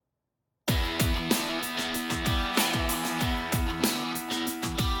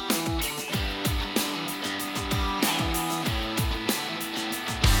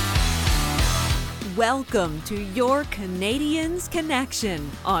Welcome to your Canadiens Connection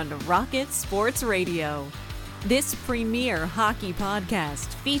on Rocket Sports Radio. This premier hockey podcast,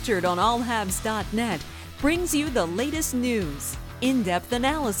 featured on allhabs.net, brings you the latest news, in-depth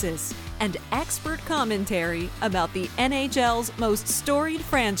analysis, and expert commentary about the NHL's most storied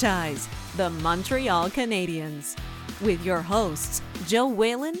franchise, the Montreal Canadiens, with your hosts, Joe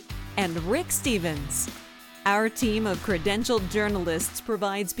Whalen and Rick Stevens. Our team of credentialed journalists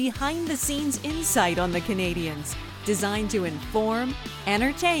provides behind-the-scenes insight on the Canadiens, designed to inform,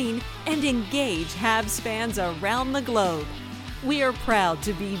 entertain, and engage Habs fans around the globe. We are proud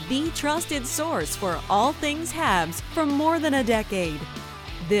to be the trusted source for all things Habs for more than a decade.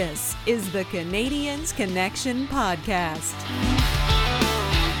 This is the Canadiens Connection Podcast.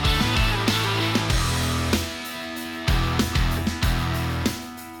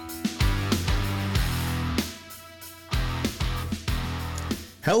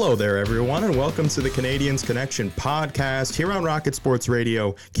 Hello there, everyone, and welcome to the Canadiens Connection podcast here on Rocket Sports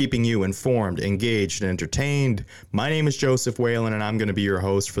Radio, keeping you informed, engaged, and entertained. My name is Joseph Whalen, and I'm going to be your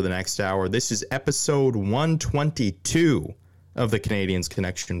host for the next hour. This is episode 122 of the Canadiens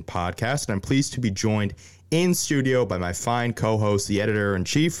Connection podcast, and I'm pleased to be joined in studio by my fine co-host, the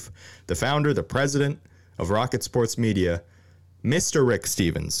editor-in-chief, the founder, the president of Rocket Sports Media, Mr. Rick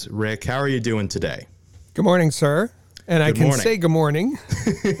Stevens. Rick, how are you doing today? Good morning, sir. And I can say good morning.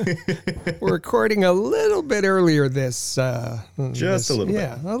 We're recording a little bit earlier this. A little bit.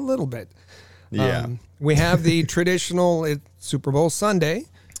 Yeah, a little bit. Yeah. We have the traditional Super Bowl Sunday.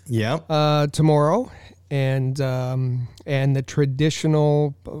 Yeah. Tomorrow, and the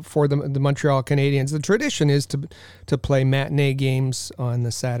traditional for the Montreal Canadiens. The tradition is to play matinee games on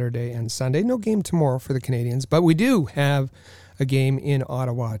the Saturday and Sunday. No game tomorrow for the Canadiens, but we do have a game in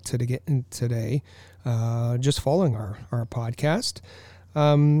Ottawa today. Just following our podcast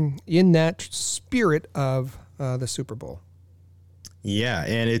in that spirit of the Super Bowl. Yeah,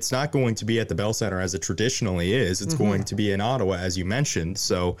 and it's not going to be at the Bell Center as it traditionally is. It's going to be in Ottawa, as you mentioned,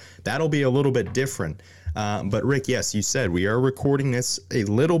 so that'll be a little bit different. But Rick, yes, you said we are recording this a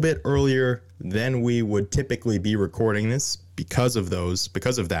little bit earlier than we would typically be recording this because of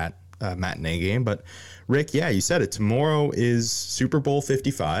that matinee game. But Rick, yeah, you said it. Tomorrow is Super Bowl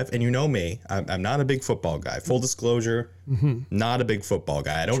 55, and you know me, I'm not a big football guy. Full disclosure, not a big football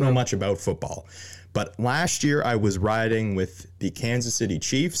guy. I don't know much about football. But last year I was riding with the Kansas City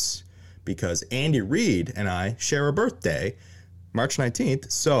Chiefs because Andy Reid and I share a birthday, March 19th.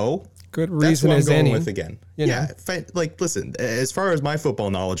 So good reason as any. That's what I'm going with again. Listen, as far as my football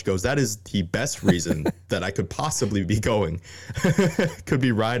knowledge goes, that is the best reason that I could possibly be going. Could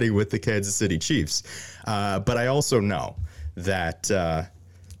be riding with the Kansas City Chiefs. But I also know that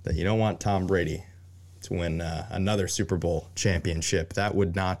you don't want Tom Brady to win another Super Bowl championship. That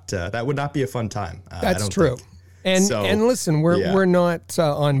would not be a fun time. That's true. And listen, we're not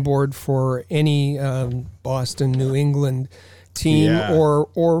on board for any Boston, New England team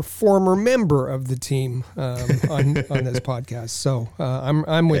or former member of the team on this podcast. So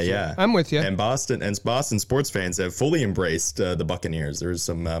I'm with you. I'm with you. And Boston sports fans have fully embraced the Buccaneers. There's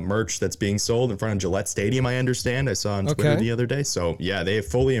some merch that's being sold in front of Gillette Stadium, I understand. I saw on Twitter the other day. So yeah, they have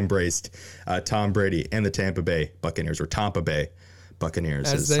fully embraced Tom Brady and the Tampa Bay Buccaneers, or Tampa Bay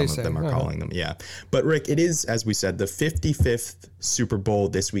Buccaneers, as some of them are calling them. Yeah. But Rick, it is, as we said, the 55th Super Bowl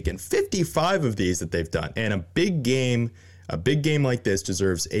this weekend. 55 of these that they've done. And a big game like this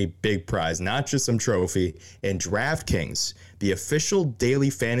deserves a big prize, not just some trophy. And DraftKings, the official daily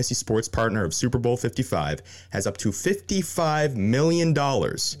fantasy sports partner of Super Bowl 55, has up to $55 million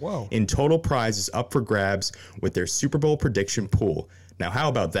in total prizes up for grabs with their Super Bowl prediction pool. Now, how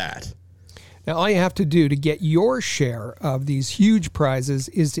about that? Now, all you have to do to get your share of these huge prizes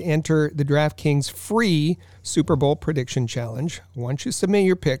is to enter the DraftKings free Super Bowl prediction challenge. Once you submit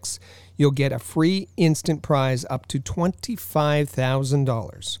your picks, you'll get a free instant prize up to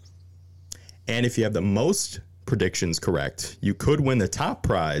 $25,000. And if you have the most predictions correct, you could win the top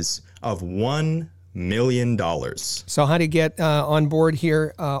prize of $1 million. So how to get on board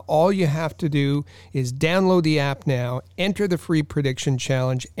here? All you have to do is download the app now, enter the free prediction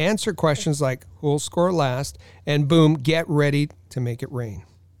challenge, answer questions like who'll score last, and boom, get ready to make it rain.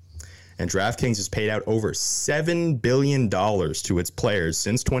 And DraftKings has paid out over $7 billion to its players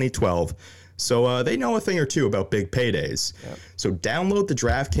since 2012. So they know a thing or two about big paydays. Yep. So download the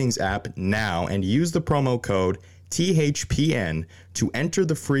DraftKings app now and use the promo code THPN to enter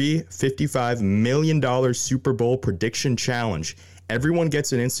the free $55 million Super Bowl prediction challenge. Everyone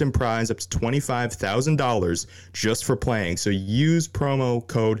gets an instant prize up to $25,000 just for playing. So use promo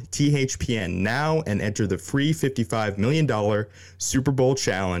code THPN now and enter the free $55 million Super Bowl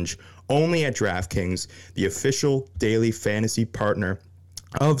challenge only at DraftKings, the official daily fantasy partner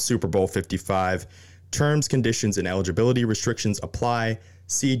of Super Bowl 55. Terms, conditions, and eligibility restrictions apply.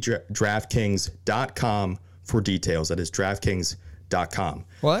 See DraftKings.com for details. That is DraftKings.com.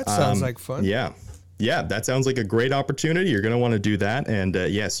 Well, that sounds like fun. Yeah, that sounds like a great opportunity. You're going to want to do that. And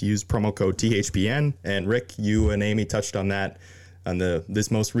yes, use promo code THPN. And Rick, you and Amy touched on that on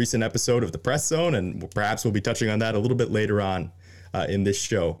this most recent episode of the Press Zone, and perhaps we'll be touching on that a little bit later on in this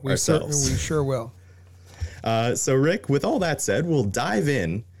show ourselves. We sure will. So, Rick, with all that said, we'll dive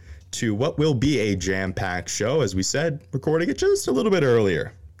in to what will be a jam-packed show. As we said, recording it just a little bit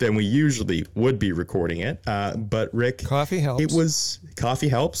earlier than we usually would be recording it. But Rick, coffee helps. Coffee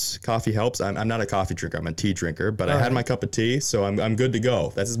helps. I'm not a coffee drinker. I'm a tea drinker, but I had my cup of tea, so I'm good to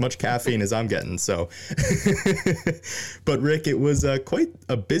go. That's as much caffeine as I'm getting. So, but Rick, it was quite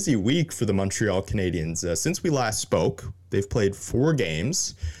a busy week for the Montreal Canadiens. Since we last spoke, they've played 4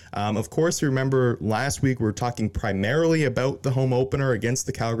 games. Of course, you remember last week we were talking primarily about the home opener against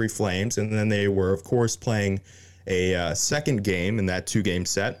the Calgary Flames, and then they were, of course, playing a second game in that 2-game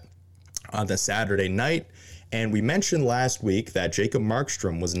set on the Saturday night. And we mentioned last week that Jacob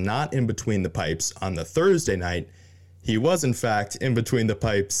Markstrom was not in between the pipes on the Thursday night. He was, in fact, in between the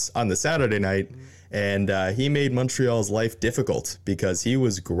pipes on the Saturday night, and he made Montreal's life difficult because he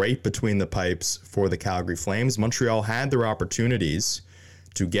was great between the pipes for the Calgary Flames. Montreal had their opportunities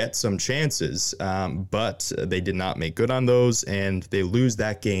to get some chances, but they did not make good on those, and they lose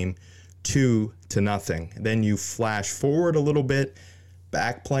that game 2-0. Then you flash forward a little bit,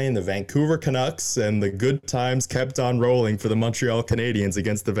 back playing the Vancouver Canucks, and the good times kept on rolling for the Montreal Canadiens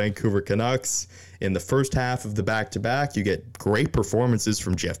against the Vancouver Canucks. In the first half of the back-to-back, you get great performances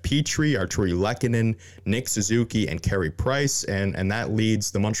from Jeff Petrie, Artturi Lehkonen, Nick Suzuki, and Carey Price, and that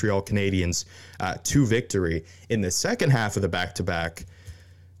leads the Montreal Canadiens to victory. In the second half of the back-to-back,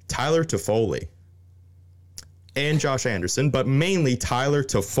 Tyler Toffoli and Josh Anderson, but mainly Tyler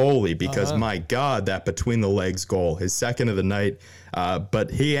Toffoli, because my God, that between the legs goal, his second of the night.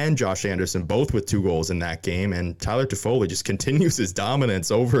 But he and Josh Anderson both with 2 goals in that game, and Tyler Toffoli just continues his dominance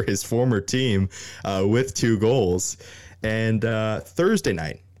over his former team with 2 goals. And Thursday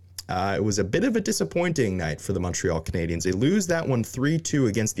night, it was a bit of a disappointing night for the Montreal Canadiens. They lose that one 3-2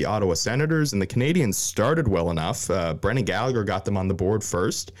 against the Ottawa Senators, and the Canadiens started well enough. Brendan Gallagher got them on the board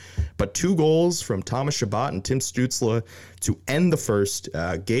first, but 2 goals from Thomas Chabot and Tim Stützle to end the first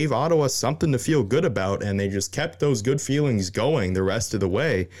gave Ottawa something to feel good about, and they just kept those good feelings going the rest of the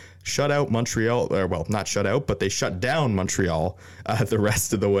way. Shut out Montreal, or well, not shut out, but they shut down Montreal the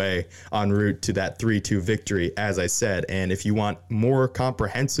rest of the way en route to that 3-2 victory, as I said. And if you want more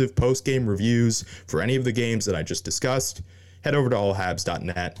comprehensive post-game reviews for any of the games that I just discussed, head over to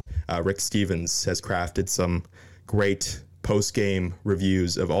allhabs.net. Rick Stevens has crafted some great post-game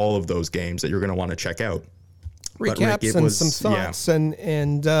reviews of all of those games that you're going to want to check out. Recaps Rick, and some thoughts,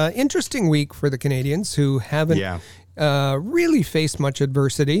 and interesting week for the Canadiens, who haven't really faced much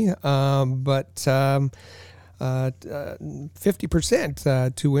adversity, but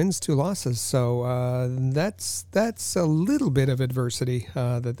 50%, 2 wins, 2 losses. So that's a little bit of adversity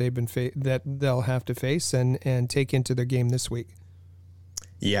that they've been that they'll have to face and take into their game this week.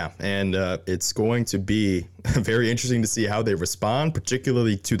 Yeah, and it's going to be very interesting to see how they respond,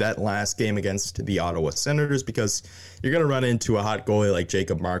 particularly to that last game against the Ottawa Senators, because you're going to run into a hot goalie like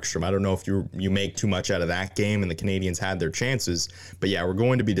Jacob Markstrom. I don't know if you make too much out of that game, and the Canadiens had their chances. But yeah, we're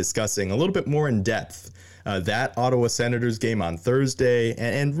going to be discussing a little bit more in depth that Ottawa Senators game on Thursday.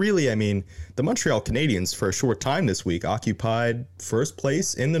 And really, I mean, the Montreal Canadiens, for a short time this week, occupied first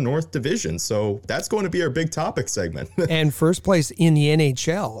place in the North Division. So that's going to be our big topic segment. And first place in the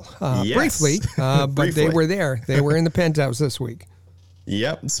NHL, yes. Briefly, but they were there. They were in the penthouse this week.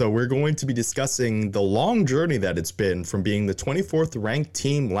 Yep. So we're going to be discussing the long journey that it's been from being the 24th ranked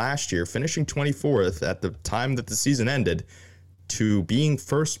team last year, finishing 24th at the time that the season ended, to being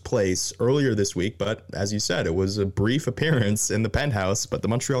first place earlier this week. But as you said, it was a brief appearance in the penthouse, but the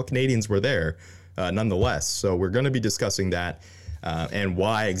Montreal Canadiens were there nonetheless. So we're going to be discussing that and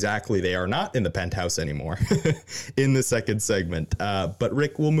why exactly they are not in the penthouse anymore in the second segment. But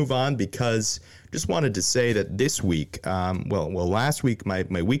Rick, we'll move on, because just wanted to say that this week, last week, my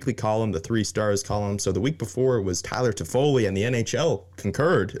weekly column, the 3 stars column, so the week before it was Tyler Toffoli, and the NHL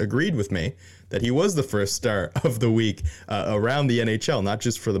agreed with me that he was the first star of the week around the NHL, not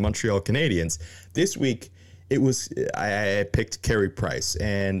just for the Montreal Canadiens. This week, I picked Carey Price,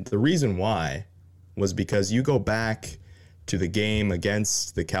 and the reason why was because you go back to the game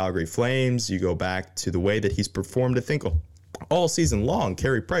against the Calgary Flames, you go back to the way that he's performed, I think, all season long,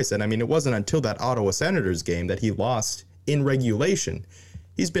 Carey Price. And I mean, it wasn't until that Ottawa Senators game that he lost in regulation.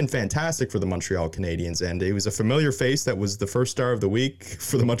 he's been fantastic for the Montreal Canadiens, and he was a familiar face that was the first star of the week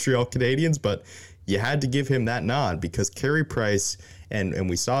for the Montreal Canadiens, but you had to give him that nod because Carey Price, and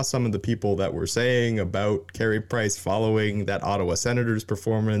we saw some of the people that were saying about Carey Price following that Ottawa Senators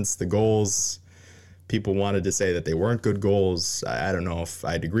performance, the goals. People wanted to say that they weren't good goals. I don't know if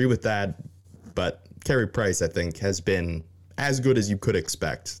I'd agree with that, but Carey Price, I think, has been as good as you could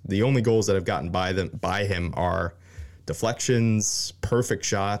expect. The only goals that have gotten by him are deflections, perfect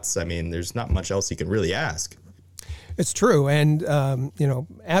shots. I mean, there's not much else you can really ask. It's true, and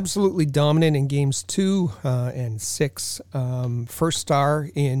absolutely dominant in games 2 and 6. First star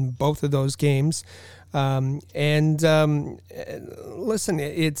in both of those games, listen,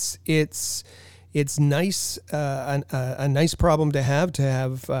 it's nice, a nice problem to have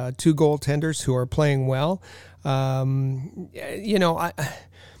two goaltenders who are playing well.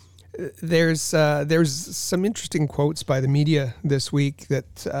 There's some interesting quotes by the media this week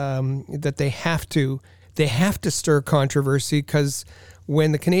that they have to stir controversy because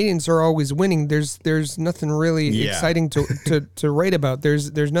when the Canadiens are always winning, there's nothing really exciting to write about.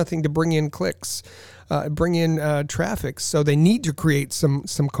 There's nothing to bring in clicks, bring in traffic. So they need to create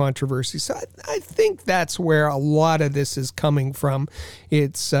some controversy. So I think that's where a lot of this is coming from.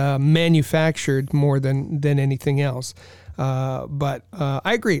 It's manufactured more than anything else. But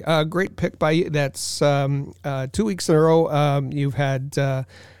I agree. Great pick by you. That's 2 weeks in a row. You've had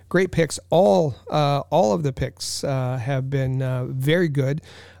great picks. All of the picks have been very good,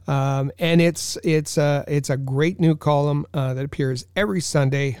 and it's a great new column that appears every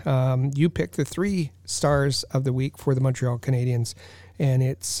Sunday. You pick the 3 stars of the week for the Montreal Canadiens, and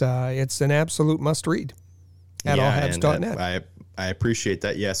it's an absolute must read at allhabs.net. I appreciate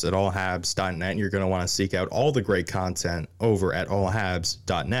that. Yes, at allhabs.net. You're going to want to seek out all the great content over at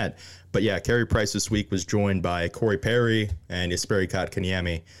allhabs.net. But yeah, Carey Price this week was joined by Corey Perry and Jesperi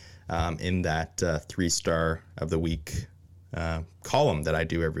Kotkaniemi in that 3-star of the week column that I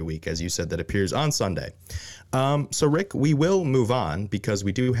do every week, as you said, that appears on Sunday. So Rick, we will move on because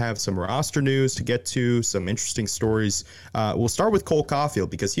we do have some roster news to get to, some interesting stories. We'll start with Cole Caulfield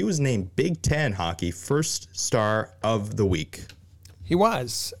because he was named Big Ten Hockey First Star of the Week. He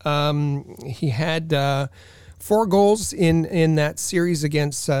was. He had 4 goals in that series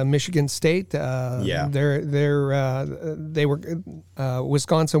against Michigan State.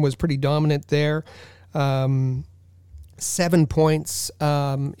 Wisconsin was pretty dominant there. 7 points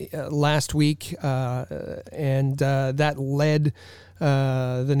last week, and that led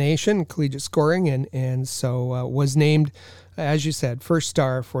the nation collegiate scoring, and so was named, as you said, first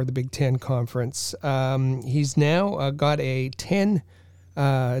star for the Big Ten Conference. He's now got a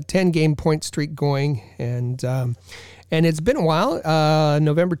 10-game point streak going, and it's been a while.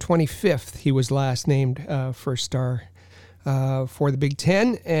 November 25th, he was last named first star for the Big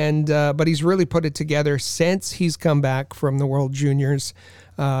Ten, but he's really put it together since he's come back from the World Juniors.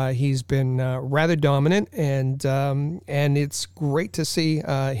 He's been rather dominant, and it's great to see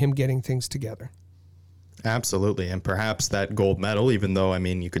him getting things together. Absolutely, and perhaps that gold medal, even though, I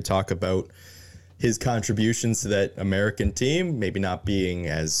mean, you could talk about his contributions to that American team, maybe not being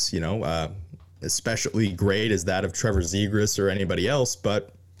as, especially great as that of Trevor Zegras or anybody else,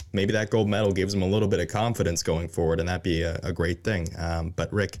 but maybe that gold medal gives him a little bit of confidence going forward, and that'd be a great thing.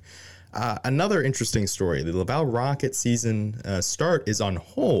 But Rick, another interesting story, the Laval Rocket season start is on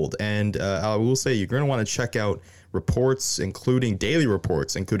hold, and I will say you're going to want to check out reports, including daily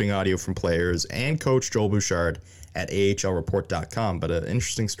reports, including audio from players and Coach Joel Bouchard at ahlreport.com, but an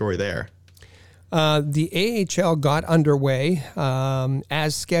interesting story there. The AHL got underway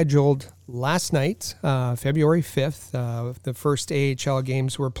as scheduled last night, February 5th. The first AHL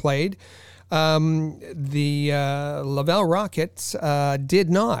games were played. The Laval Rockets did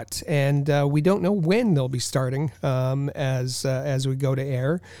not, and we don't know when they'll be starting as we go to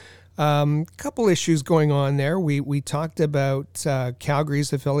air. Couple issues going on there. We talked about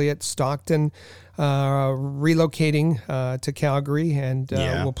Calgary's affiliate, Stockton, relocating to Calgary, and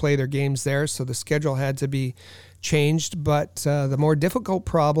will play their games there. So the schedule had to be changed. But the more difficult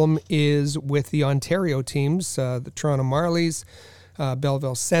problem is with the Ontario teams, the Toronto Marlies,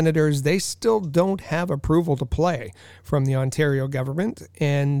 Belleville Senators. They still don't have approval to play from the Ontario government.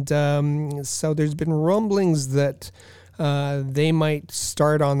 And so there's been rumblings that they might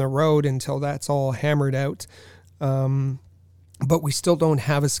start on the road until that's all hammered out. But we still don't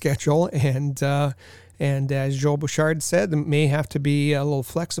have a schedule, and as Joel Bouchard said, it may have to be a little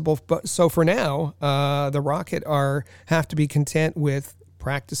flexible. But so for now, the Rocket have to be content with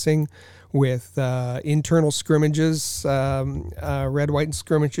practicing with internal scrimmages, red, white, and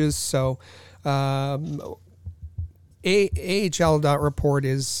scrimmages. So AHL.report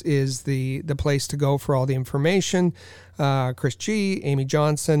is the place to go for all the information. Chris G, Amy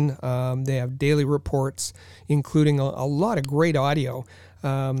Johnson, they have daily reports, including a lot of great audio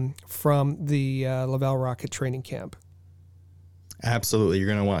from the Laval Rocket training camp. Absolutely. You're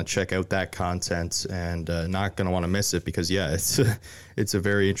going to want to check out that content and not going to want to miss it because, yeah, it's a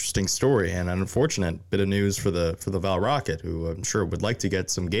very interesting story and an unfortunate bit of news for the Laval Rocket, who I'm sure would like to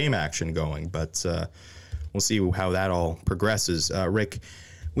get some game action going, but we'll see how that all progresses. Rick,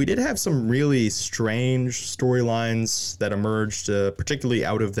 we did have some really strange storylines that emerged, particularly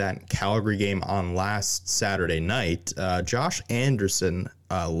out of that Calgary game on last Saturday night. Josh Anderson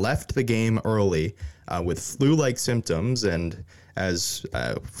left the game early with flu-like symptoms, and as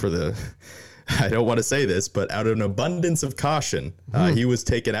for the, I don't want to say this, but out of an abundance of caution, he was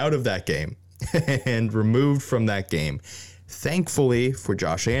taken out of that game and removed from that game. Thankfully for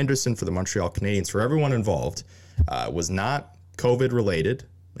Josh Anderson, for the Montreal Canadiens, for everyone involved, was not COVID related.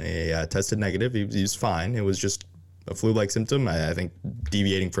 He tested negative. He was fine. It was just a flu-like symptom. I think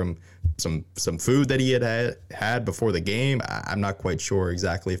deviating from some food that he had before the game. I'm not quite sure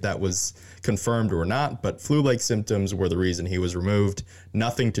exactly if that was confirmed or not, but flu-like symptoms were the reason he was removed.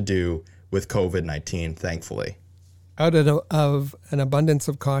 Nothing to do with COVID-19, thankfully. Out of an abundance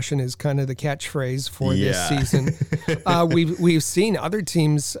of caution is kind of the catchphrase for this season. We've seen other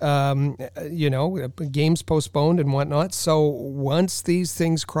teams, games postponed and whatnot. So once these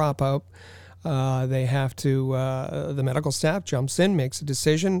things crop up, they have to, the medical staff jumps in, makes a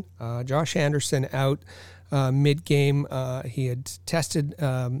decision. Josh Anderson out mid-game. He had tested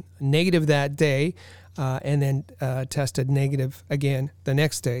negative that day and then tested negative again the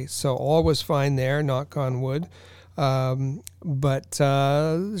next day. So all was fine there, knock on wood. But it's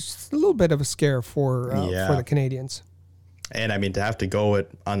a little bit of a scare for the Canadiens. And I mean, to have to go it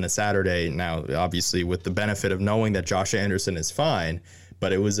on the Saturday now, obviously with the benefit of knowing that Josh Anderson is fine,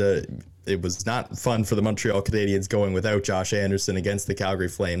 but it was not fun for the Montreal Canadiens going without Josh Anderson against the Calgary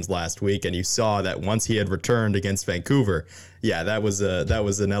Flames last week. And you saw that once he had returned against Vancouver, that was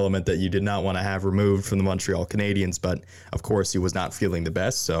an element that you did not want to have removed from the Montreal Canadiens. But of course, he was not feeling the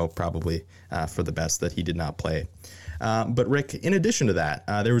best, so probably for the best that he did not play. But Rick, in addition to that,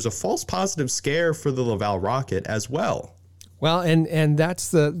 there was a false positive scare for the Laval Rocket as well. Well, and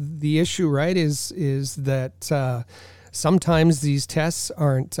that's the issue, right? Is that sometimes these tests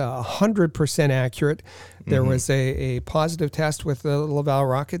aren't 100% accurate. There was a positive test with the Laval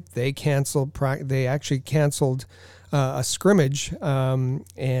Rocket. They actually canceled a scrimmage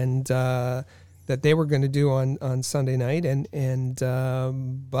and that they were going to do on Sunday night,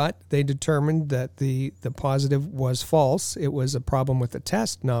 but they determined that the positive was false. It was a problem with the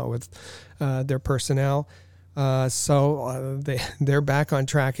test, not with their personnel. So they're back on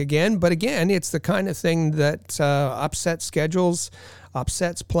track again. But again, it's the kind of thing that upsets schedules,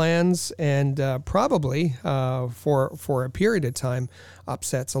 upsets plans, and probably for a period of time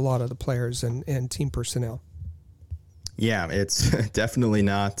upsets a lot of the players and team personnel. Yeah, it's definitely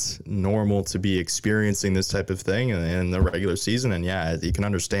not normal to be experiencing this type of thing in the regular season. And yeah, you can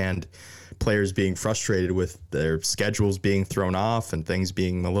understand players being frustrated with their schedules being thrown off and things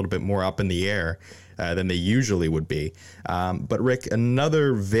being a little bit more up in the air than they usually would be. But Rick,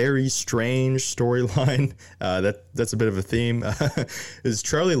 another very strange storyline that's a bit of a theme is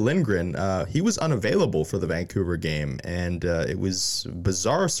Charlie Lindgren. He was unavailable for the Vancouver game, and it was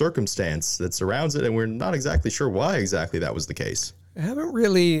bizarre circumstance that surrounds it, and we're not exactly sure why exactly that was the case. I haven't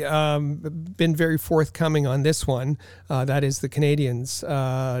really been very forthcoming on this one. That is the Canadiens.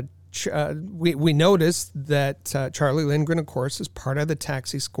 We noticed that Charlie Lindgren, of course, is part of the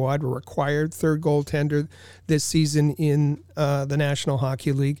taxi squad, required third goaltender this season in the National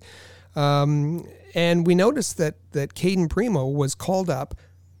Hockey League. And we noticed that Caden Primo was called up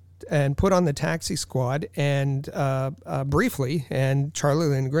and put on the taxi squad and briefly, and Charlie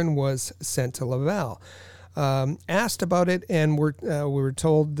Lindgren was sent to Laval. Asked about it, and we were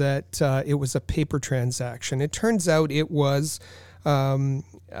told that it was a paper transaction. It turns out it was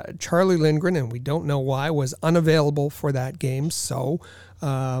Charlie Lindgren, and we don't know why, was unavailable for that game. So,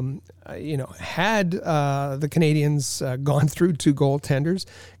 had the Canadiens gone through two goaltenders,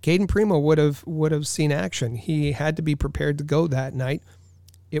 Caden Primo would have seen action. He had to be prepared to go that night.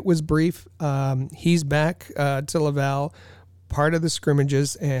 It was brief. He's back to Laval, part of the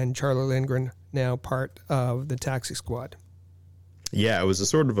scrimmages, and Charlie Lindgren now part of the taxi squad. Yeah, it was a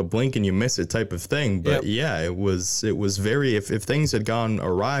sort of a blink and you miss it type of thing. But yeah, it was very, if things had gone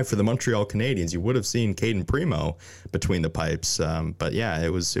awry for the Montreal Canadiens, you would have seen Caden Primo between the pipes. But yeah, it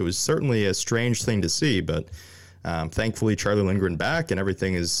was certainly a strange thing to see. But thankfully, Charlie Lindgren back and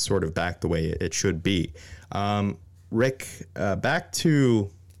everything is sort of back the way it should be. Rick, back to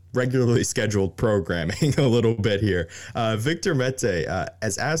regularly scheduled programming a little bit here. Victor Mete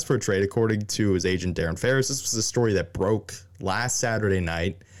has asked for a trade, according to his agent Darren Ferris. This was a story that broke last Saturday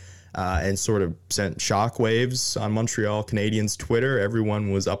night and sort of sent shockwaves on Montreal Canadiens Twitter.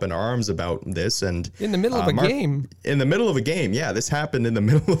 Everyone was up in arms about this, and in the middle of a game. In the middle of a game, yeah, this happened in the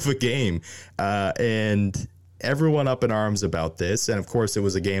middle of a game, and everyone up in arms about this. And of course, it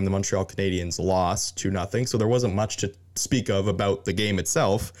was a game the Montreal Canadiens lost 2-0, so there wasn't much to speak of about the game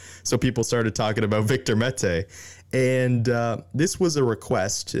itself. So people started talking about Victor Mete. And this was a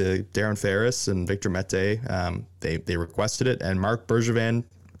request. Darren Ferris and Victor Mete, they requested it, and Marc Bergevin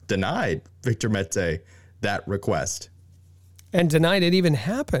denied Victor Mete that request. And denied it even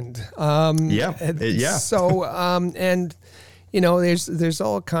happened. Yeah. So, and you know, there's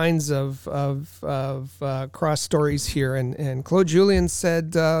all kinds of cross stories here, and Claude Julien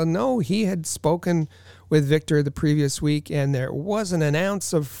said no, he had spoken with Victor the previous week, and there wasn't an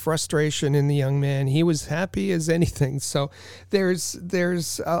ounce of frustration in the young man. He was happy as anything. So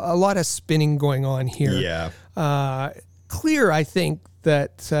there's a lot of spinning going on here. Yeah. Clear, I think,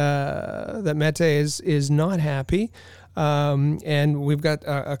 that Mete is not happy. And we've got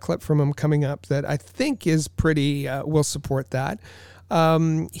a clip from him coming up that I think is pretty, will support that. I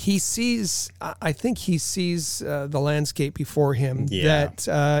think he sees the landscape before him,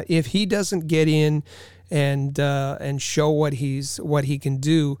 that if he doesn't get in and show what he can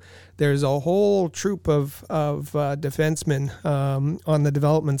do, there's a whole troop of defensemen on the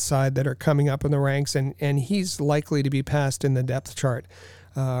development side that are coming up in the ranks, and he's likely to be passed in the depth chart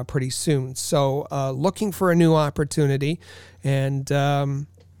pretty soon. So looking for a new opportunity, and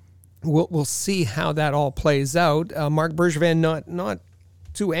we'll see how that all plays out. Marc Bergevin not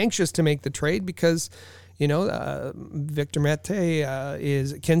too anxious to make the trade because, you know, Victor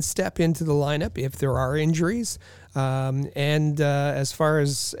Mete can step into the lineup if there are injuries. And as far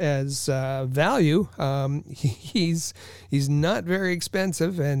as value, he's not very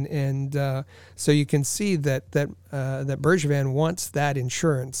expensive, and so you can see that Bergevin wants that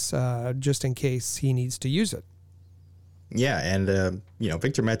insurance just in case he needs to use it. Yeah, and you know,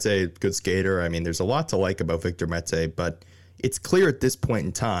 Victor Mete, good skater. I mean, there's a lot to like about Victor Mete, but it's clear at this point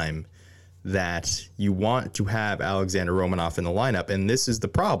in time that you want to have Alexander Romanov in the lineup, and this is the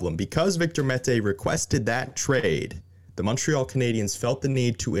problem. Because Victor Mete requested that trade, the Montreal Canadiens felt the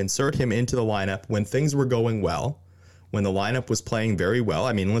need to insert him into the lineup when things were going well, when the lineup was playing very well.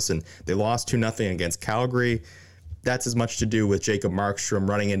 I mean, listen, they lost 2-0 against Calgary. That's as much to do with Jacob Markstrom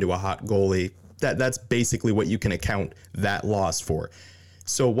running into a hot goalie. That's basically what you can account that loss for.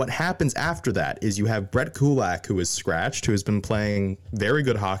 So what happens after that is you have Brett Kulak, who is scratched, who has been playing very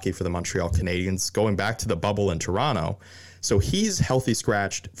good hockey for the Montreal Canadiens, going back to the bubble in Toronto. So he's healthy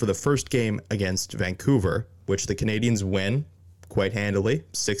scratched for the first game against Vancouver, which the Canadiens win quite handily,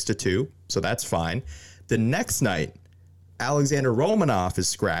 6-2. So that's fine. The next night, Alexander Romanov is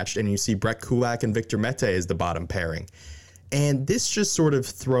scratched, and you see Brett Kulak and Victor Mete as the bottom pairing. And this just sort of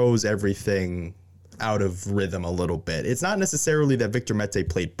throws everything out of rhythm a little bit. It's not necessarily that Victor Mete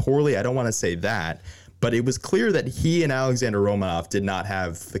played poorly. I don't want to say that, but it was clear that he and Alexander Romanov did not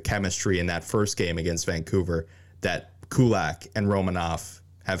have the chemistry in that first game against Vancouver that Kulak and Romanov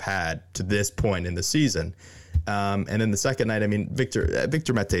have had to this point in the season. And then the second night, I mean,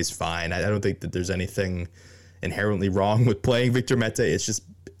 Victor Mete's fine. I don't think that there's anything inherently wrong with playing Victor Mete. It's just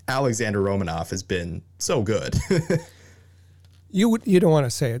Alexander Romanov has been so good. You don't want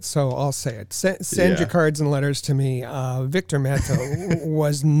to say it, so I'll say it. Send your cards and letters to me. Victor Mete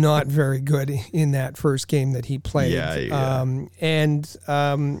was not very good in that first game that he played.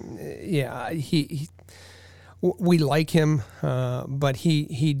 We like him, but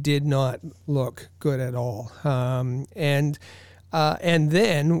he did not look good at all. And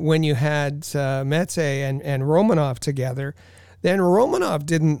then when you had Mete and Romanov together, then Romanov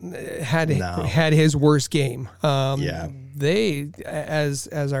had his worst game. They,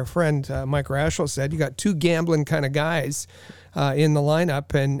 as our friend Mike Raschel said, you got two gambling kind of guys in the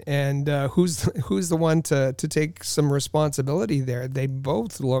lineup, and who's the one to take some responsibility there? They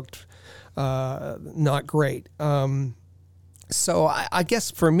both looked not great. So I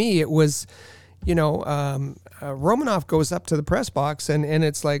guess for me it was, Romanov goes up to the press box and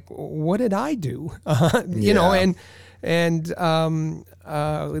it's like, what did I do? And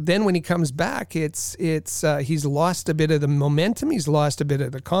then when he comes back, it's he's lost a bit of the momentum. He's lost a bit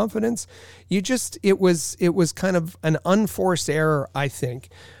of the confidence. It was kind of an unforced error, I think,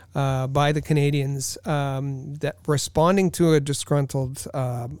 by the Canadiens, that responding to a disgruntled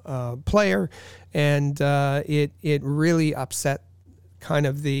player, and it really upset kind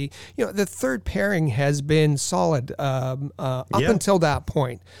of the third pairing has been solid up until that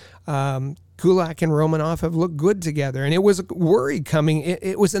point. Kulak and Romanov have looked good together, and it was a worry coming.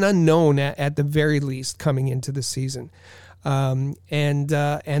 It was an unknown at the very least coming into the season, and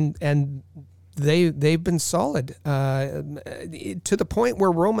they've been solid to the point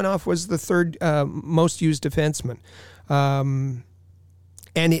where Romanov was the third most used defenseman.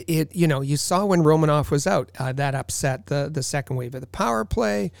 And you saw when Romanov was out, that upset the second wave of the power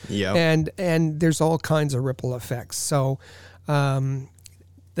play. Yeah. And there's all kinds of ripple effects. So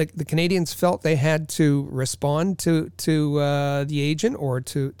the Canadiens felt they had to respond to the agent or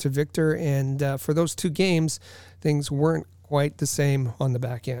to Victor. And for those two games, things weren't quite the same on the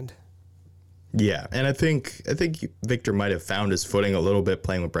back end. Yeah, and I think Victor might have found his footing a little bit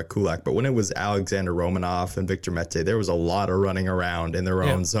playing with Brett Kulak, but when it was Alexander Romanov and Victor Mete, there was a lot of running around in their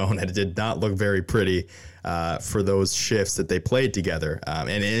own zone, and it did not look very pretty for those shifts that they played together.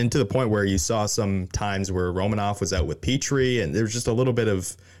 And to the point where you saw some times where Romanov was out with Petrie, and there was just a little bit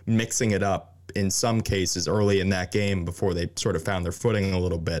of mixing it up in some cases early in that game before they sort of found their footing a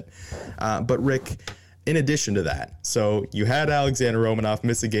little bit. But Rick, in addition to that, so you had Alexander Romanov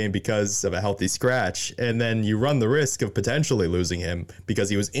miss a game because of a healthy scratch, and then you run the risk of potentially losing him because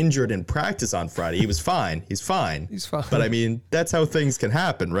he was injured in practice on Friday. He was fine. He's fine. But I mean, that's how things can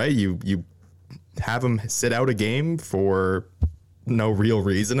happen, right? You have him sit out a game for no real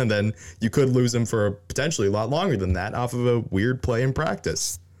reason, and then you could lose him for potentially a lot longer than that off of a weird play in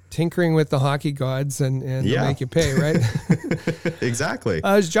practice. Tinkering with the hockey gods and they'll make you pay, right? Exactly.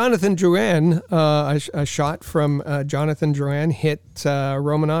 As Jonathan Drouin, a shot from Jonathan Drouin hit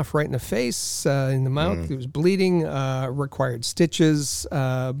Romanov right in the face, in the mouth. He was bleeding, required stitches,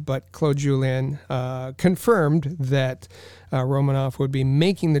 but Claude Julien confirmed that Romanov would be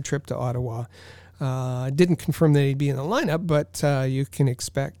making the trip to Ottawa. Didn't confirm that he'd be in the lineup, but you can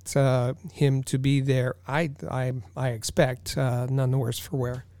expect him to be there. I expect, none the worse for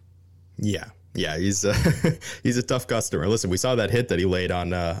wear. Yeah, he's a tough customer. Listen, we saw that hit that he laid on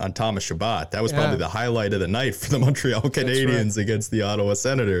Thomas Chabot. That was probably the highlight of the night for the Montreal Canadiens against the Ottawa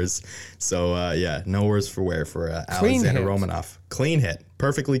Senators. So, no worse for wear for Alexander Romanov. Clean hit,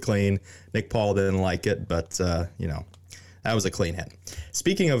 perfectly clean. Nick Paul didn't like it, but, that was a clean hit.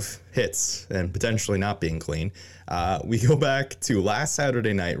 Speaking of hits and potentially not being clean, we go back to last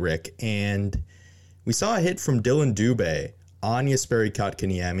Saturday night, Rick, and we saw a hit from Dylan Dubé on Jesperi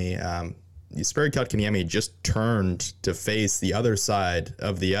Kotkaniemi. Jesperi Kotkaniemi just turned to face the other side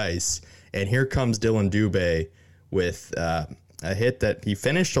of the ice, and here comes Dylan Dubé with a hit that he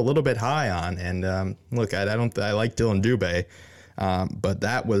finished a little bit high on. And look, I like Dylan Dubé, but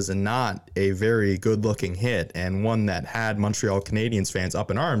that was not a very good-looking hit, and one that had Montreal Canadiens fans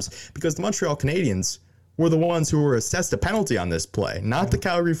up in arms, because the Montreal Canadiens were the ones who were assessed a penalty on this play, not the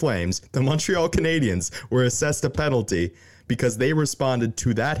Calgary Flames. The Montreal Canadiens were assessed a penalty because they responded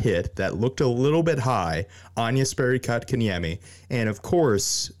to that hit that looked a little bit high on Jesperi Kotkaniemi. And of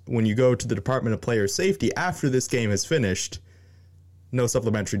course, when you go to the Department of Player Safety after this game is finished, no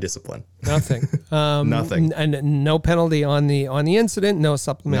supplementary discipline. Nothing. Nothing. And no penalty on the incident, no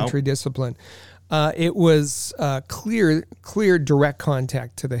supplementary discipline. It was clear direct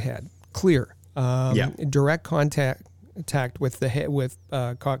contact to the head. Clear. Direct contact with the head, with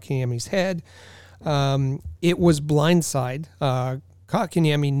Kotkaniemi's head. It was blindside.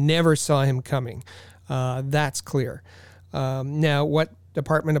 Kotkaniemi never saw him coming. That's clear. Now, what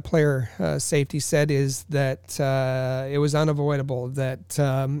Department of Player Safety said is that it was unavoidable,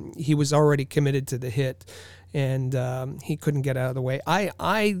 that he was already committed to the hit, and he couldn't get out of the way.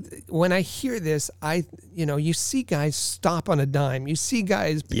 When I hear this, you see guys stop on a dime. You see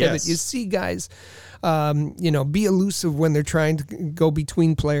guys pivot. Yes. You see guys, be elusive when they're trying to go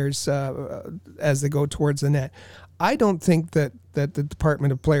between players as they go towards the net. I don't think that the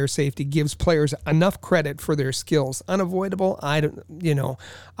Department of Player Safety gives players enough credit for their skills. Unavoidable, I don't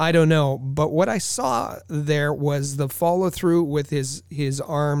know. But what I saw there was the follow through with his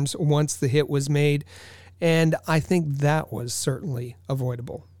arms once the hit was made. And I think that was certainly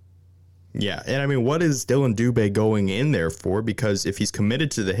avoidable. Yeah, and I mean, what is Dylan Dubé going in there for? Because if he's committed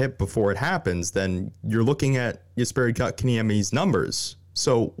to the hit before it happens, then you're looking at Jesperi Kotkaniemi's numbers.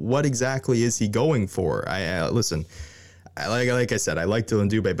 So what exactly is he going for? Listen, like I said, I like Dylan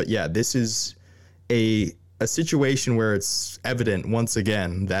Dubé, but yeah, this is a situation where it's evident once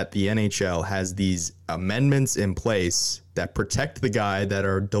again that the NHL has these amendments in place that protect the guys that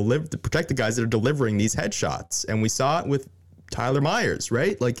are delivering these headshots. And we saw it with Tyler Myers,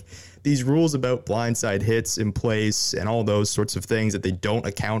 right? Like, these rules about blindside hits in place and all those sorts of things that they don't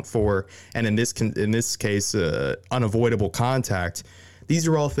account for. And in this case, unavoidable contact. These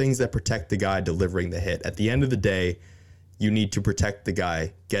are all things that protect the guy delivering the hit. At the end of the day, you need to protect the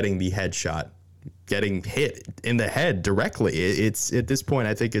guy getting the headshot, getting hit in the head directly. It's at this point,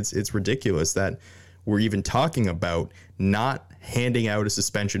 I think it's ridiculous that we're even talking about not handing out a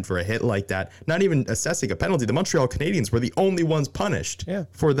suspension for a hit like that, not even assessing a penalty. The Montreal Canadiens were the only ones punished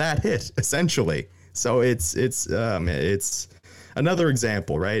for that hit, essentially. So it's another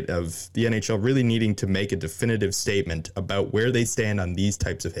example, right, of the NHL really needing to make a definitive statement about where they stand on these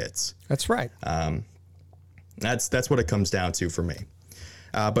types of hits. That's right. That's what it comes down to for me.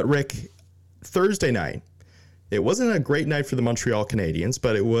 But Rick, Thursday night, it wasn't a great night for the Montreal Canadiens,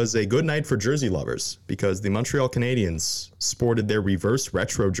 but it was a good night for jersey lovers because the Montreal Canadiens sported their reverse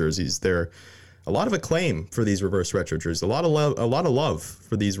retro jerseys. There a lot of acclaim for these reverse retro jerseys, a lot of love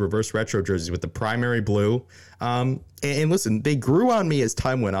for these reverse retro jerseys with the primary blue. And listen, they grew on me as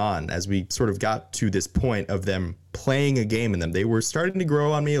time went on, as we sort of got to this point of them playing a game in them. They were starting to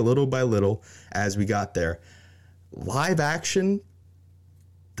grow on me a little by little as we got there. Live action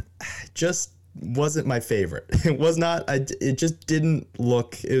just wasn't my favorite. It was not. It just didn't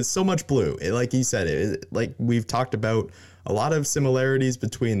look. It was so much blue. Like you said, like we've talked about a lot of similarities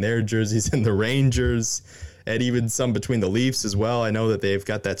between their jerseys and the Rangers, and even some between the Leafs as well. I know that they've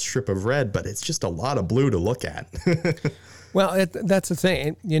got that strip of red, but it's just a lot of blue to look at. Well, that's the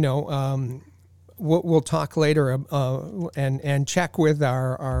thing. We'll talk later and check with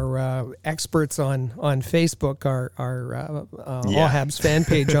our experts on Facebook, our All Habs fan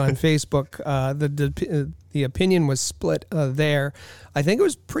page on Facebook. The opinion was split there. I think it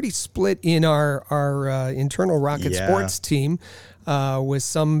was pretty split in our internal Rocket Sports team, with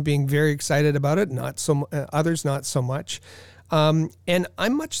some being very excited about it, others not so much. And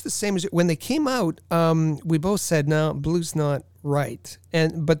I'm much the same as when they came out. We both said, no, blue's not right.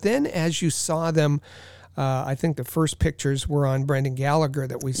 But then as you saw them, I think the first pictures were on Brendan Gallagher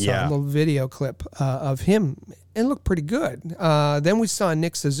that we saw a little video clip of him, and looked pretty good. Then we saw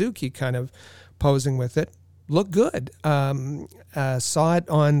Nick Suzuki kind of posing with it, looked good. Saw it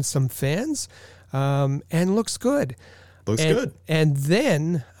on some fans, and looks good. Looks good. And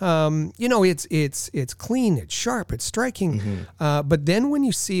then, it's clean, it's sharp, it's striking. Mm-hmm. But then when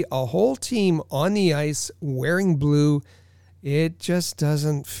you see a whole team on the ice wearing blue, it just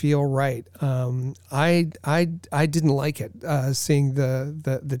doesn't feel right. I didn't like it, seeing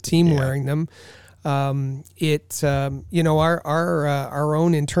the team wearing them. Our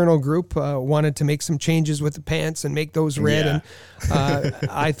own internal group wanted to make some changes with the pants and make those red, and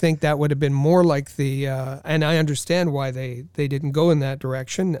I think that would have been more like and I understand why they didn't go in that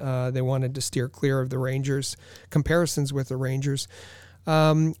direction. They wanted to steer clear of the Rangers, comparisons with the Rangers.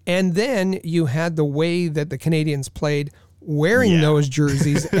 And then you had the way that the Canadiens played wearing those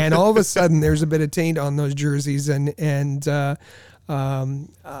jerseys, and all of a sudden there's a bit of taint on those jerseys, and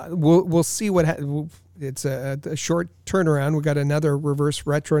we'll see what it's a short turnaround. We got another reverse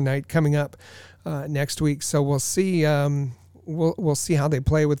retro night coming up next week, so we'll see. We'll see how they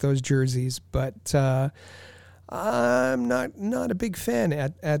play with those jerseys, but I'm not a big fan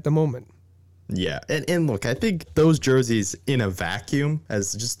at the moment. Yeah, and look, I think those jerseys in a vacuum,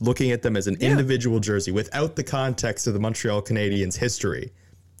 as just looking at them as an individual jersey without the context of the Montreal Canadiens' history,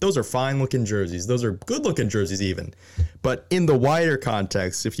 those are fine-looking jerseys. Those are good-looking jerseys even. But in the wider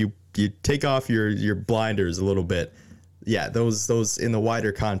context, if you take off your blinders a little bit, those in the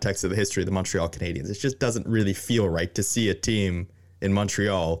wider context of the history of the Montreal Canadiens, it just doesn't really feel right to see a team in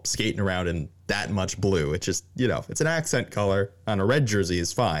Montreal skating around in that much blue. It just, it's an accent color on a red jersey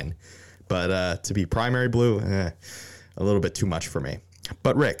is fine. But to be primary blue, a little bit too much for me.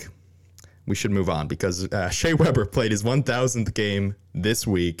 But Rick, we should move on because Shea Weber played his 1,000th game this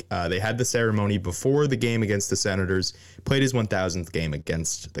week. They had the ceremony before the game against the Senators, played his 1,000th game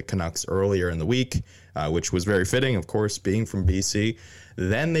against the Canucks earlier in the week, which was very fitting, of course, being from BC.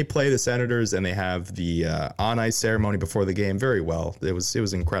 Then they play the Senators, and they have the on-ice ceremony before the game. Very well. It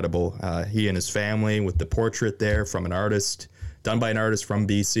was incredible. He and his family with the portrait there from an artist, done by an artist from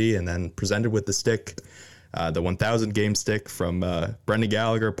BC, and then presented with the stick, the 1,000 game stick from Brendan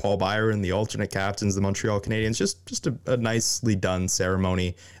Gallagher, Paul Byron, the alternate captains, the Montreal Canadiens. Just a nicely done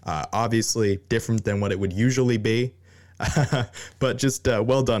ceremony. Obviously different than what it would usually be, but just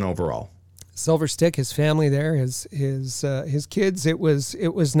well done overall. Silver Stick, his family there, his kids. It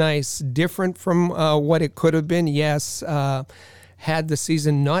was nice, different from what it could have been. Yes. Had the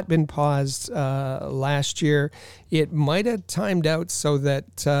season not been paused last year, it might have timed out so that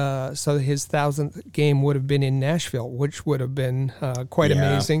his 1,000th game would have been in Nashville, which would have been quite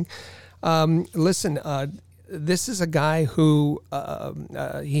amazing. Listen, this is a guy who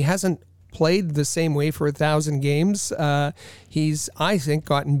he hasn't played the same way for 1,000 games. He's, I think,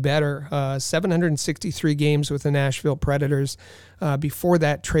 gotten better. 763 games with the Nashville Predators before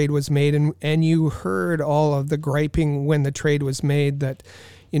that trade was made. And you heard all of the griping when the trade was made that,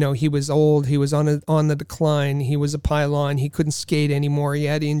 he was old, he was on the decline, he was a pylon, he couldn't skate anymore, he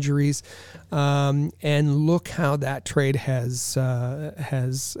had injuries, and look how that trade has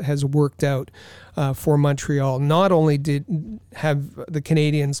worked out for Montreal. Not only have the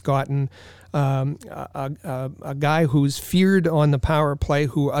Canadiens gotten a guy who's feared on the power play,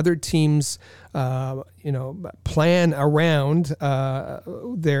 who other teams plan around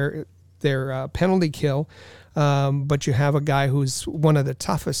their penalty kill. But you have a guy who's one of the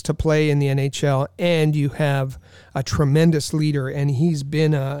toughest to play in the NHL, and you have a tremendous leader, and he's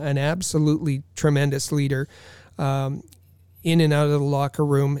been an absolutely tremendous leader in and out of the locker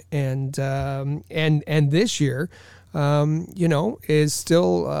room, and this year, is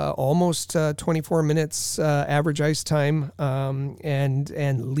still almost 24 minutes average ice time,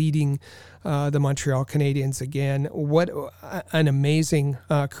 and leading the Montreal Canadiens again. What an amazing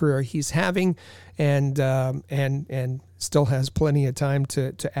career he's having, and still has plenty of time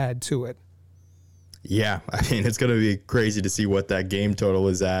to add to it. Yeah, I mean, it's going to be crazy to see what that game total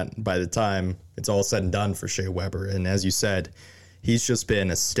is at by the time it's all said and done for Shea Weber. And as you said, he's just been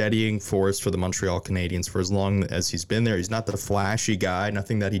a steadying force for the Montreal Canadiens for as long as he's been there. He's not the flashy guy.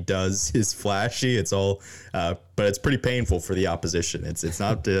 Nothing that he does is flashy. It's all, but it's pretty painful for the opposition. It's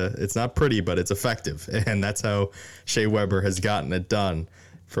not pretty, but it's effective, and that's how Shea Weber has gotten it done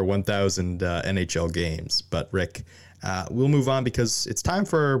for 1,000 NHL games. But Rick, we'll move on because it's time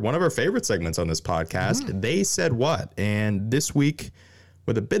for one of our favorite segments on this podcast. They Said What? And this week,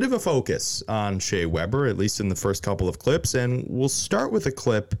 with a bit of a focus on Shea Weber, at least in the first couple of clips. And we'll start with a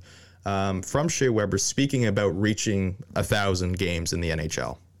clip from Shea Weber speaking about reaching 1,000 games in the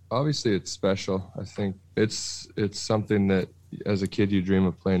NHL. Obviously, it's special. I think it's something that as a kid you dream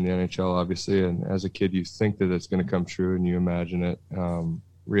of playing the NHL, obviously. And as a kid, you think that it's going to come true and you imagine it.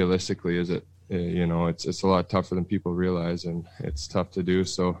 Realistically, is it? It's a lot tougher than people realize, and it's tough to do.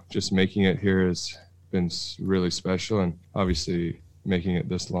 So just making it here has been really special, and obviously making it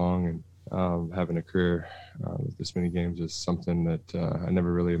this long and having a career with this many games is something that I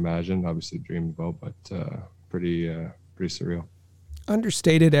never really imagined, obviously dreamed about, but pretty surreal.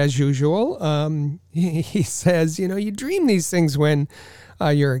 Understated as usual. He says, you dream these things when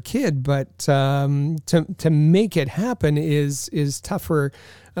you're a kid, but to make it happen is tougher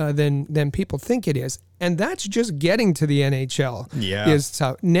than people think it is. And that's just getting to the NHL. Yeah. Is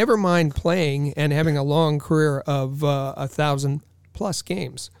tough. Never mind playing and having a long career of 1,000+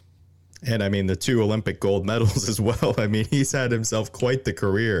 games. And I mean, the 2 Olympic gold medals as well. I mean, he's had himself quite the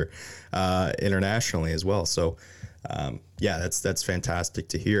career internationally as well. So, that's fantastic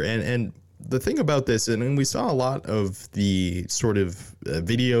to hear. And the thing about this, and we saw a lot of the sort of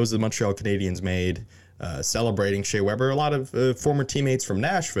videos the Montreal Canadiens made celebrating Shea Weber, a lot of former teammates from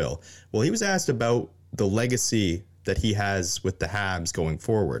Nashville. Well, he was asked about the legacy that he has with the Habs going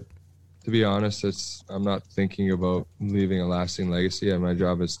forward. To be honest, I'm not thinking about leaving a lasting legacy. And my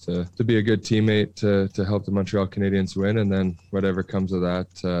job is to be a good teammate, to help the Montreal Canadiens win, and then whatever comes of that,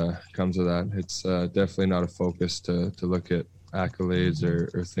 comes of that. It's definitely not a focus to look at accolades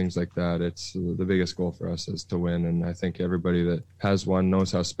or things like that. It's the biggest goal for us is to win, and I think everybody that has won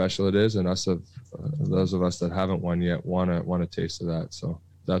knows how special it is, and those of us that haven't won yet want a taste of that. So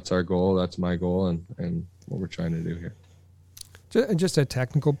that's our goal. That's my goal, and what we're trying to do here. Just a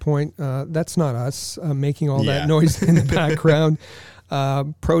technical point. That's not us making all that noise in the background.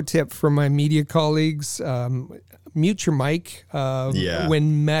 Pro tip from my media colleagues: mute your mic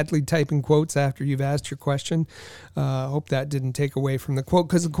when madly typing quotes after you've asked your question. Hope that didn't take away from the quote,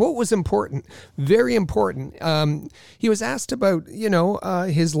 because the quote was important, very important. He was asked about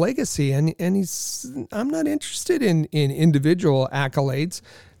his legacy, and he's, I'm not interested in individual accolades.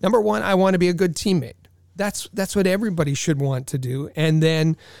 Number one, I want to be a good teammate. That's what everybody should want to do. And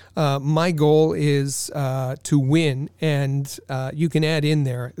then my goal is to win, and you can add in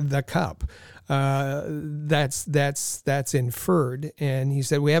there the cup. That's inferred. And he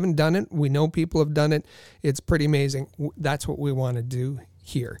said, we haven't done it. We know people have done it. It's pretty amazing. That's what we want to do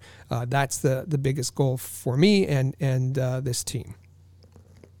here. That's the biggest goal for me and this team.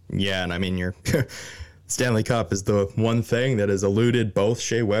 Yeah, and I mean, your Stanley Cup is the one thing that has eluded both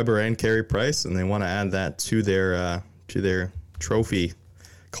Shea Weber and Carey Price, and they want to add that to their trophy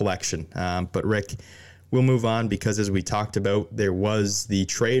collection. But Rick, we'll move on because, as we talked about, there was the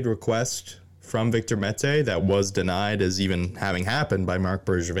trade request from Victor Mete that was denied as even having happened by Marc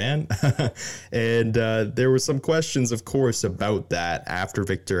Bergevin. And there were some questions, of course, about that after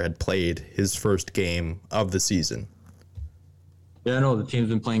Victor had played his first game of the season. Yeah, no, the team's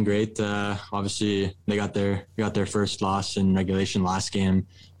been playing great. Obviously, they got their first loss in regulation last game,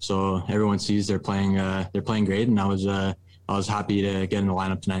 so everyone sees they're playing great, and I was happy to get in the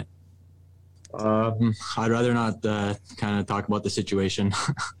lineup tonight. I'd rather not kind of talk about the situation.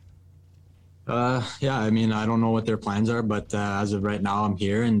 Yeah, I mean, I don't know what their plans are, but as of right now, I'm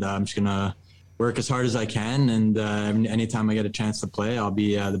here, and I'm just gonna work as hard as I can, and anytime I get a chance to play, I'll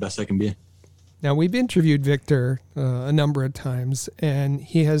be the best I can be. Now, we've interviewed Victor a number of times, and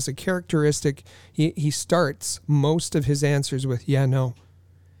he has a characteristic. He starts most of his answers with "yeah, no,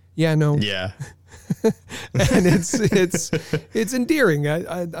 yeah, no." Yeah. And it's endearing.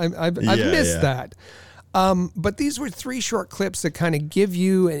 I've missed that. But these were 3 short clips that kind of give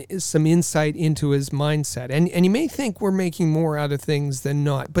you some insight into his mindset. And you may think we're making more out of things than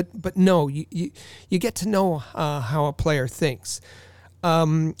not, but no, you get to know how a player thinks.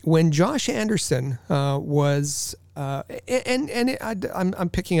 When Josh Anderson was, I'm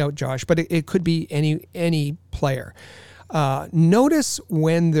picking out Josh, but it could be any player. Notice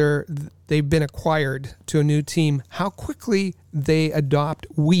when they've been acquired to a new team, how quickly they adopt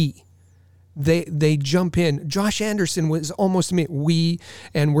we. They jump in. Josh Anderson was almost we,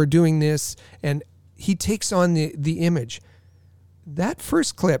 and we're doing this, and he takes on the image. That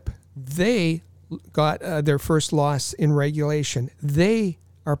first clip, they got their first loss in regulation. They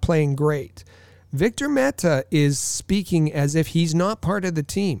are playing great. Victor Mete is speaking as if he's not part of the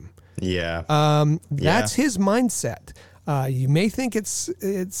team. Yeah. That's his mindset. You may think it's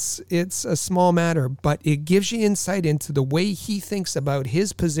a small matter, but it gives you insight into the way he thinks about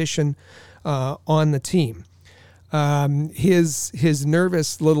his position on the team. His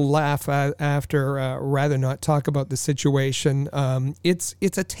nervous little laugh after rather not talk about the situation. It's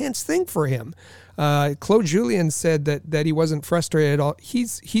a tense thing for him. Claude Julien said that he wasn't frustrated at all.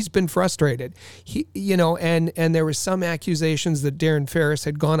 He's been frustrated. And there were some accusations that Darren Ferris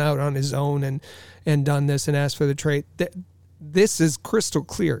had gone out on his own and done this and asked for the trade. This is crystal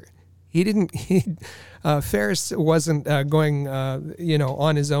clear. Ferris wasn't going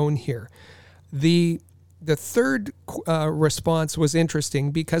on his own here. The third response was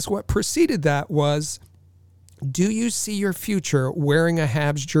interesting because what preceded that was, do you see your future wearing a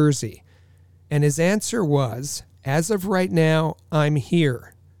Habs jersey? And his answer was, as of right now, I'm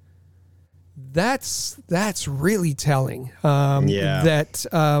here. That's really telling.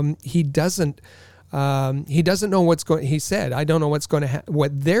 That he doesn't know what's going. He said, I don't know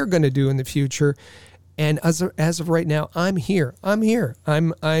what they're going to do in the future. And as of right now, I'm here.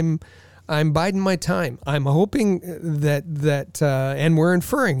 I'm biding my time. I'm hoping that and we're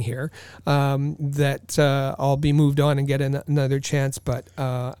inferring here, that I'll be moved on and get another chance. But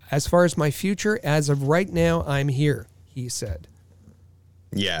as far as my future, as of right now, I'm here, he said.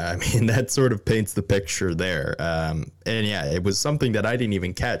 Yeah, I mean, that sort of paints the picture there. And yeah, it was something that I didn't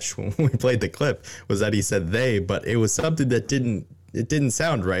even catch when we played the clip, was that he said they, but it was something that didn't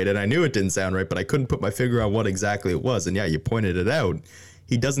sound right. And I knew it didn't sound right, but I couldn't put my finger on what exactly it was. And yeah, you pointed it out.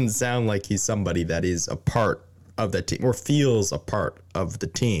 He doesn't sound like he's somebody that is a part of the team or feels a part of the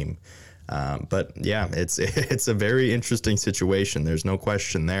team. But yeah, it's a very interesting situation. There's no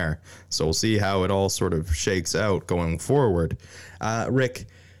question there. So we'll see how it all sort of shakes out going forward. Rick,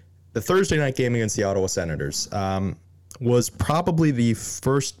 the Thursday night game against the Ottawa Senators was probably the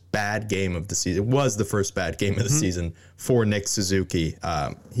first bad game of the season. It was the first bad game of the season for Nick Suzuki.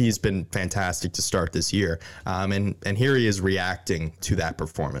 He's been fantastic to start this year. And here he is reacting to that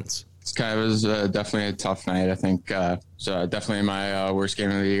performance. It was definitely a tough night. I think so. Definitely my worst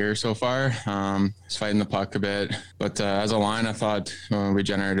game of the year so far. Was fighting the puck a bit, but as a line, I thought we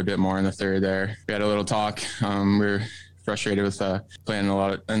generated a bit more in the third there. We had a little talk. We were frustrated with playing a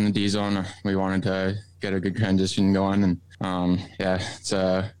lot in the D zone. We wanted to get a good transition going, and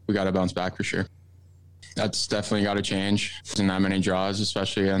we got to bounce back for sure. That's definitely got to change. In that many draws,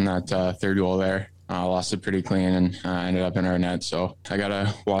 especially in that third goal there. Lost it pretty clean and ended up in our net. So I got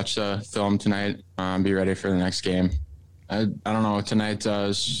to watch the film tonight, be ready for the next game. I don't know. Tonight I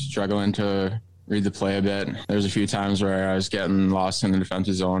was struggling to read the play a bit. There's a few times where I was getting lost in the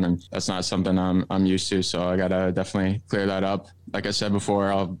defensive zone, and that's not something I'm used to. So I got to definitely clear that up. Like I said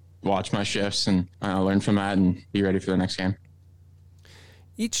before, I'll watch my shifts and learn from that and be ready for the next game.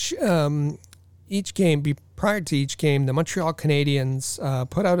 Each game, prior to each game, the Montreal Canadiens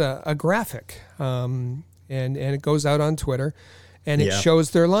put out a graphic, and it goes out on Twitter, and it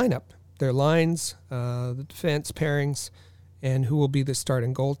shows their lineup, their lines, the defense pairings, and who will be the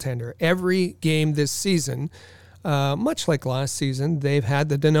starting goaltender. Every game this season, much like last season, they've had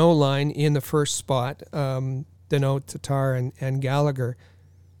the Danault line in the first spot, Danault, Tatar, and Gallagher.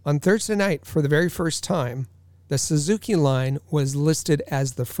 On Thursday night, for the very first time, the Suzuki line was listed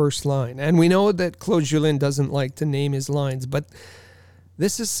as the first line. And we know that Claude Julien doesn't like to name his lines, but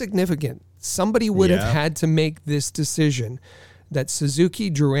this is significant. Somebody would have had to make this decision that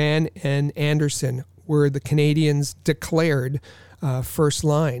Suzuki, Drouin, and Anderson were the Canadiens' declared first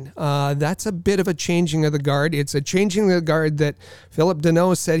line. That's a bit of a changing of the guard. It's a changing of the guard that Phillip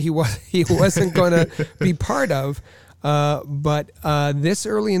Danault said he wasn't going to be part of. But this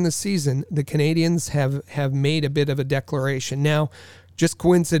early in the season, the Canadiens have made a bit of a declaration. Now, just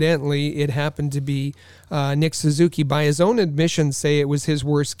coincidentally, it happened to be Nick Suzuki, by his own admission, say it was his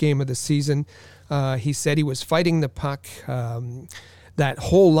worst game of the season. He said he was fighting the puck. That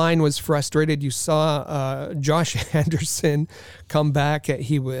whole line was frustrated. You saw Josh Anderson come back.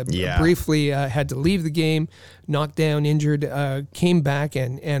 He briefly had to leave the game, knocked down, injured, came back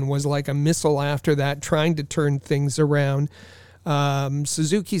and was like a missile after that, trying to turn things around.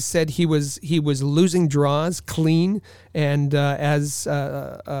 Suzuki said he was losing draws clean, and as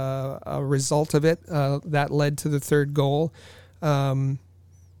a result of it, that led to the third goal.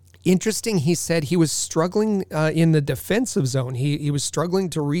 Interesting, he said he was struggling in the defensive zone. He was struggling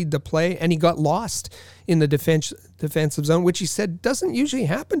to read the play, and he got lost in the defensive zone, which he said doesn't usually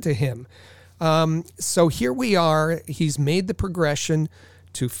happen to him. So here we are. He's made the progression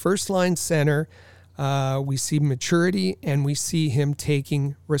to first-line center. We see maturity, and we see him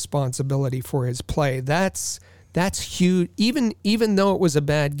taking responsibility for his play. That's huge. Even though it was a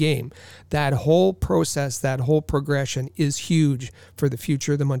bad game, that whole process, that whole progression is huge for the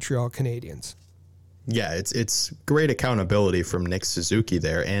future of the Montreal Canadiens. Yeah, it's great accountability from Nick Suzuki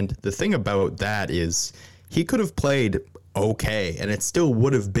there. And the thing about that is he could have played okay, and it still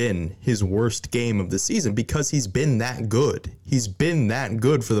would have been his worst game of the season because he's been that good. He's been that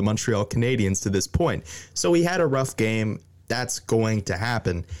good for the Montreal Canadiens to this point. So he had a rough game. That's going to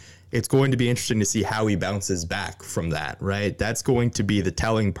happen. It's going to be interesting to see how he bounces back from that, right? That's going to be the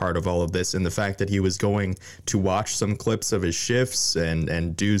telling part of all of this, and the fact that he was going to watch some clips of his shifts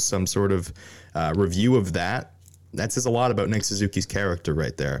and do some sort of review of that. That says a lot about Nick Suzuki's character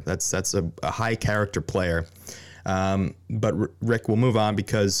right there. That's a high character player. But Rick, we'll move on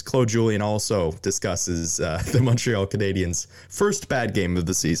because Claude Julien also discusses the Montreal Canadiens' first bad game of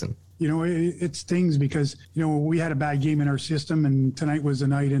the season. You know, it stings because, you know, we had a bad game in our system and tonight was the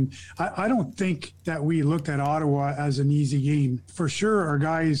night. And I don't think that we looked at Ottawa as an easy game. For sure, our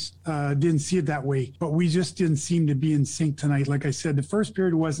guys didn't see it that way, but we just didn't seem to be in sync tonight. Like I said, the first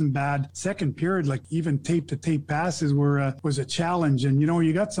period wasn't bad. Second period, like even tape-to-tape passes was a challenge. And, you know,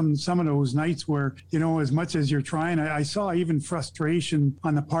 you got some of those nights where, you know, as much as you're trying, I saw even frustration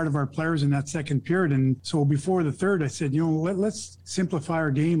on the part of our players in that second period. And so before the third, I said, you know, let's simplify our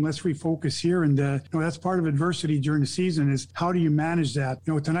game. Let's refocus here. And, you know, that's part of adversity during the season is how do you manage that?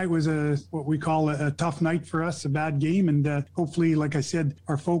 You know, tonight was what we call a tough night for us, a bad game. And hopefully, like I said,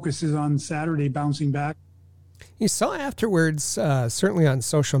 our focus is on Saturday bouncing back. You saw afterwards, certainly on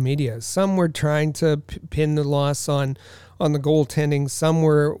social media, some were trying to pin the loss on the goaltending. Some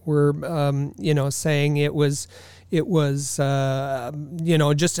were you know, saying it was you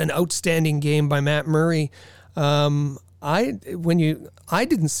know, just an outstanding game by Matt Murray. I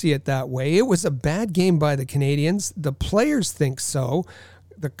didn't see it that way. It was a bad game by the Canadiens. The players think so.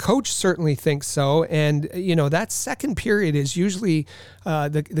 The coach certainly thinks so. And, you know, that second period is usually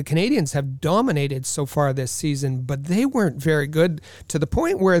the Canadiens have dominated so far this season, but they weren't very good to the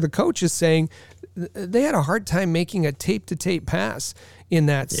point where the coach is saying they had a hard time making a tape-to-tape pass in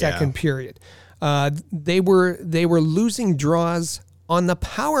that second period. They were losing draws on the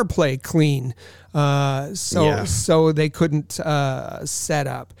power play clean. So they couldn't set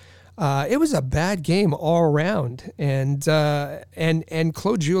up. It was a bad game all around, and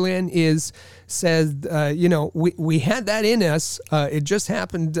Claude Julien says, you know, we had that in us. It just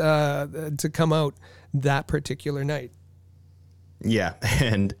happened to come out that particular night. Yeah,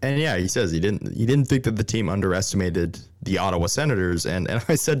 and yeah, he says he didn't think that the team underestimated the Ottawa Senators, and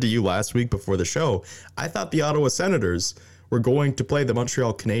I said to you last week before the show, I thought the Ottawa Senators were going to play the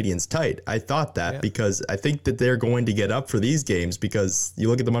Montreal Canadiens tight. I thought that because I think that they're going to get up for these games because you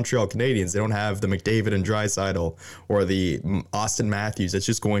look at the Montreal Canadiens, they don't have the McDavid and Draisaitl or the Austin Matthews. It's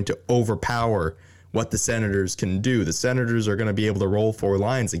just going to overpower what the Senators can do. The Senators are going to be able to roll four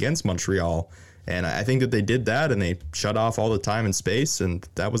lines against Montreal, and I think that they did that, and they shut off all the time and space, and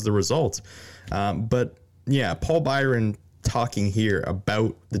that was the result. But yeah, Paul Byron talking here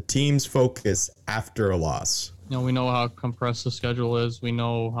about the team's focus after a loss. we know how compressed the schedule is. We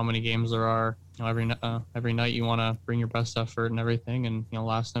know how many games there are. Every night you want to bring your best effort and everything. And,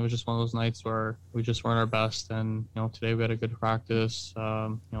 last night was just one of those nights where we just weren't our best. And, today we had a good practice. We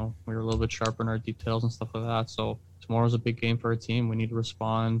were a little bit sharper in our details and stuff like that. So tomorrow's a big game for our team. We need to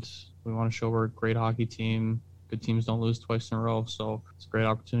respond. We want to show we're a great hockey team. Good teams don't lose twice in a row. So it's a great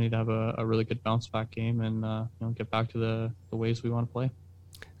opportunity to have a really good bounce back game and, get back to the ways we want to play.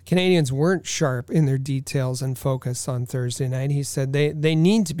 Canadians weren't sharp in their details and focus on Thursday night. He said they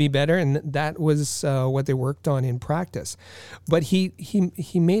need to be better, and that was what they worked on in practice. But he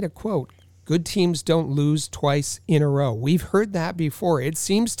made a quote, "Good teams don't lose twice in a row." We've heard that before. It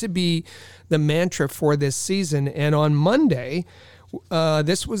seems to be the mantra for this season. And on Monday,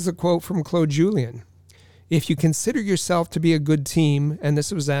 this was the quote from Claude Julien. "If you consider yourself to be a good team," and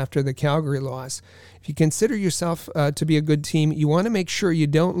this was after the Calgary loss, "if you consider yourself to be a good team, you want to make sure you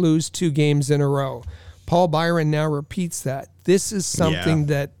don't lose 2 games in a row." Paul Byron now repeats that. This is something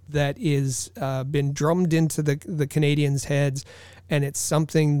that is been drummed into the Canadians' heads, and it's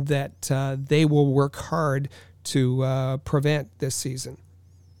something that they will work hard to prevent this season.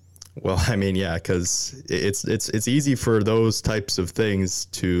 Well, I mean, yeah, because it's easy for those types of things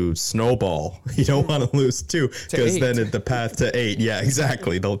to snowball. You don't want to lose 2, because then the path to 8. Yeah,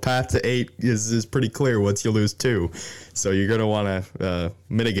 exactly. The path to 8 is pretty clear once you lose 2. So you're going to want to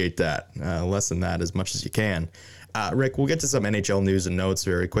mitigate that, lessen that as much as you can. Rick, we'll get to some NHL news and notes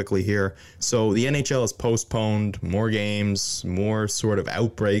very quickly here. So the NHL has postponed more games, more sort of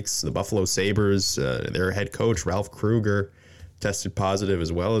outbreaks. The Buffalo Sabres, their head coach, Ralph Krueger, tested positive,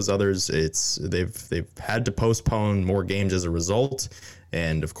 as well as others. They've had to postpone more games as a result,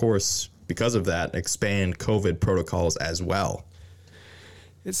 and of course, because of that, expand COVID protocols as well.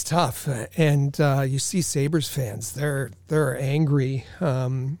 It's tough, and you see Sabres fans; they're angry.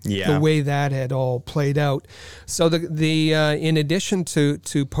 The way that had all played out. So the in addition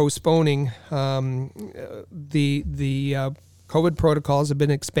to postponing, the COVID protocols have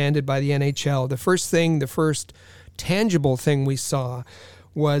been expanded by the NHL. The first tangible thing we saw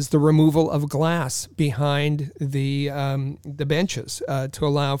was the removal of glass behind the benches to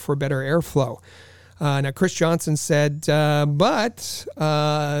allow for better airflow. Now, Chris Johnson said, but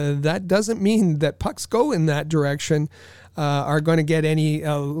that doesn't mean that pucks go in that direction are going to get any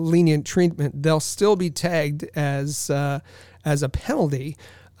lenient treatment. They'll still be tagged as a penalty,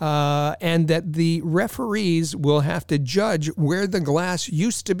 and that the referees will have to judge where the glass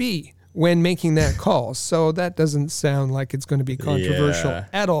used to be when making that call. So that doesn't sound like it's going to be controversial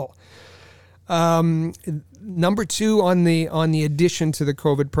at all. Number 2 on the addition to the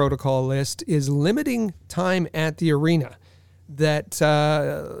COVID protocol list is limiting time at the arena. That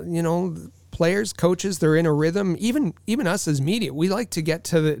players, coaches, they're in a rhythm. Even us as media, we like to get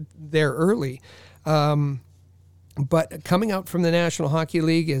to there early. But coming out from the National Hockey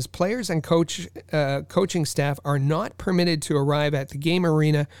League is players and coaching staff are not permitted to arrive at the game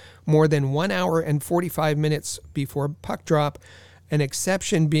arena more than 1 hour and 45 minutes before puck drop, an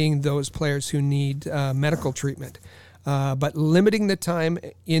exception being those players who need medical treatment. But limiting the time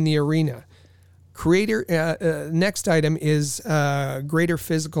in the arena. Next item is greater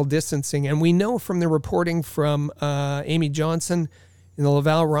physical distancing. And we know from the reporting from Amy Johnson in the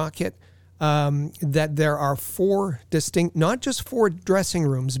Laval Rocket that there are 4 distinct, not just 4 dressing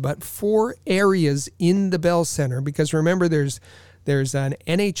rooms, but 4 areas in the Bell Center. Because remember, there's an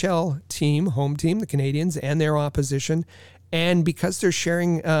NHL team, home team, the Canadians, and their opposition. And because they're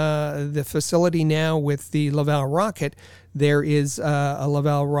sharing the facility now with the Laval Rocket, there is a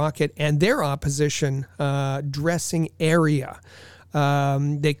Laval Rocket and their opposition dressing area.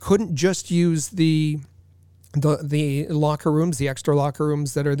 They couldn't just use the locker rooms, the extra locker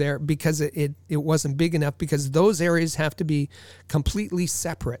rooms that are there, because it wasn't big enough, because those areas have to be completely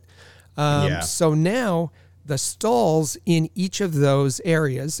separate. So now the stalls in each of those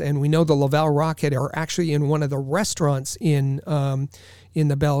areas, and we know the Laval Rocket are actually in one of the restaurants in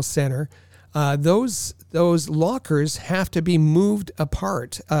the Bell Center. Those lockers have to be moved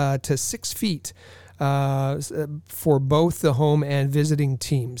apart to 6 feet for both the home and visiting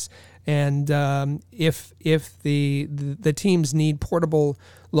teams. And if the teams need portable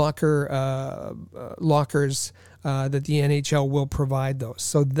lockers, that the NHL will provide those.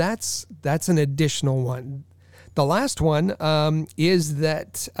 So that's an additional one. The last one is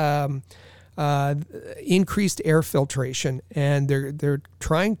that increased air filtration, and they're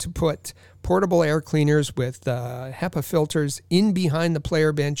trying to put portable air cleaners with HEPA filters in behind the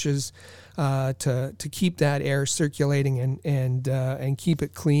player benches to keep that air circulating and keep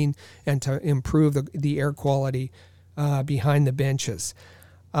it clean, and to improve the air quality behind the benches.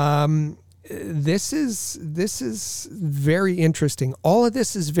 this is very interesting. All of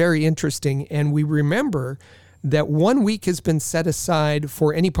this is very interesting, and we remember that 1 week has been set aside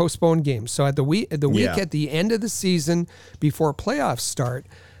for any postponed games. So at the week at the end of the season before playoffs start,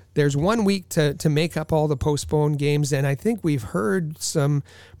 there's 1 week to make up all the postponed games, and I think we've heard some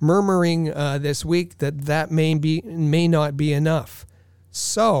murmuring this week that may not be enough.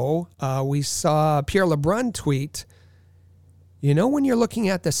 So we saw Pierre LeBrun tweet, when you're looking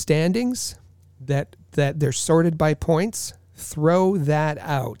at the standings, that they're sorted by points, throw that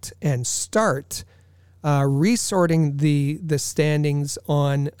out and start resorting the standings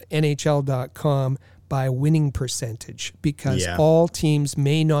on NHL.com by winning percentage, because all teams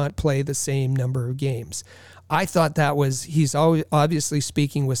may not play the same number of games. I thought he's obviously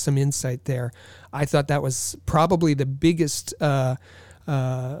speaking with some insight there. I thought that was probably the biggest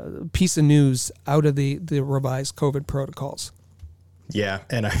piece of news out of the revised COVID protocols. Yeah,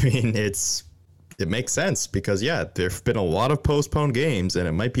 and I mean, it makes sense because, there have been a lot of postponed games, and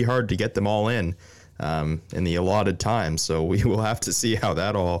it might be hard to get them all in the allotted time. So we will have to see how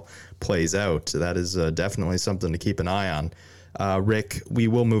that all plays out. That is definitely something to keep an eye on. Rick, we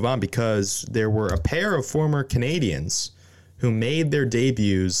will move on because there were a pair of former Canadians who made their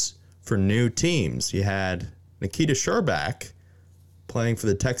debuts for new teams. You had Nikita Scherbak playing for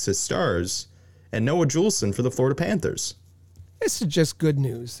the Texas Stars and Noah Juulsen for the Florida Panthers. This is just good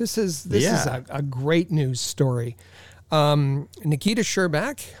news. This is a great news story. Nikita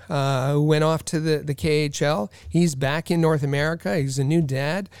Scherbak went off to the KHL. He's back in North America. He's a new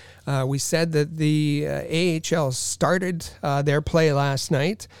dad. We said that the AHL started their play last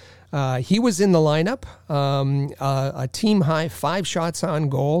night. He was in the lineup, a team high 5 shots on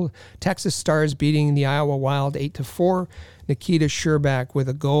goal. Texas Stars beating the Iowa Wild 8-4. Nikita Scherbak with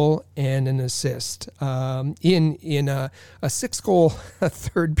a goal and an assist in a 6-goal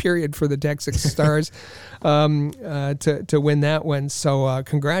third period for the Texas Stars to win that one. So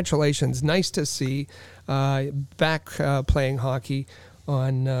congratulations. Nice to see back playing hockey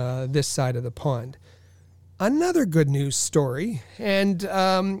on this side of the pond. Another good news story, and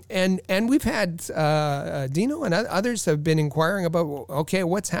we've had Dino and others have been inquiring about,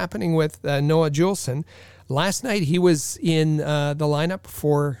 what's happening with Noah Juulsen. Last night he was in the lineup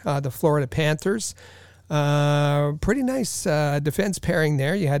for the Florida Panthers. Pretty nice defense pairing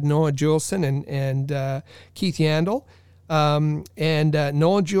there. You had Noah Juulsen and Keith Yandle. And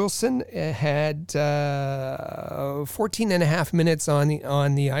Noah Juulsen had 14 and a half minutes on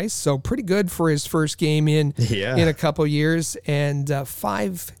the ice, so pretty good for his first game in a couple years, and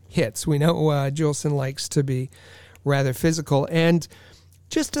 5 hits. We know Juulsen likes to be rather physical. And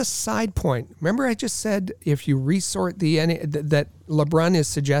just a side point, remember I just said if you resort that LeBrun is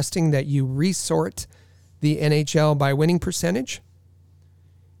suggesting that you resort the NHL by winning percentage?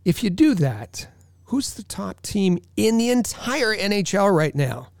 If you do that, who's the top team in the entire NHL right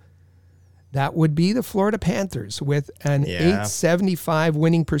now? That would be the Florida Panthers with an .875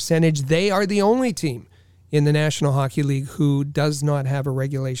 winning percentage. They are the only team in the National Hockey League who does not have a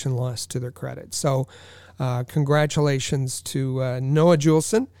regulation loss to their credit. So congratulations to Noah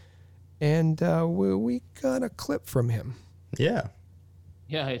Juulsen. And we got a clip from him. Yeah.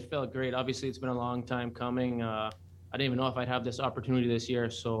 Yeah, it felt great. Obviously, it's been a long time coming. I didn't even know if I'd have this opportunity this year.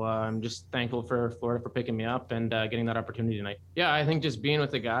 So I'm just thankful for Florida for picking me up and getting that opportunity tonight. Yeah, I think just being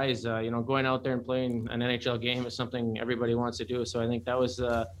with the guys, going out there and playing an NHL game is something everybody wants to do. So I think that was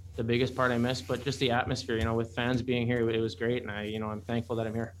the biggest part I missed, but just the atmosphere, with fans being here, it was great. And I'm thankful that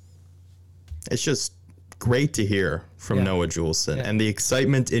I'm here. It's just great to hear from Noah Juulsen and the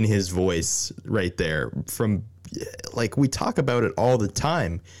excitement in his voice right there from, we talk about it all the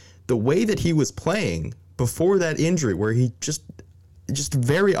time, the way that he was playing before that injury where he just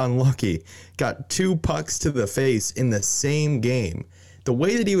very unlucky, got 2 pucks to the face in the same game. The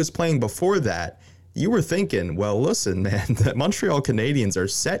way that he was playing before that, you were thinking, well, listen, man, the Montreal Canadiens are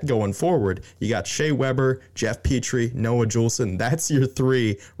set going forward. You got Shea Weber, Jeff Petrie, Noah Juulsen. That's your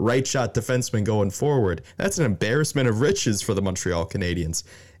 3 right shot defensemen going forward. That's an embarrassment of riches for the Montreal Canadiens.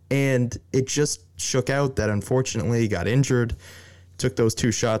 And it just shook out that unfortunately he got injured, took those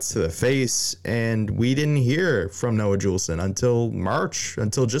 2 shots to the face, and we didn't hear from Noah Juulsen until March,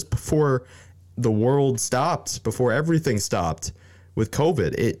 until just before the world stopped, before everything stopped with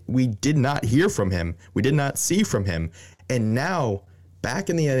COVID. We did not hear from him. We did not see from him. And now, back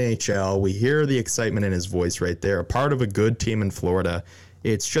in the NHL, we hear the excitement in his voice right there, a part of a good team in Florida.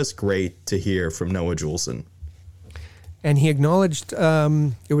 It's just great to hear from Noah Juulsen. And he acknowledged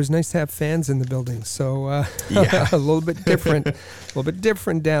it was nice to have fans in the building, so a little bit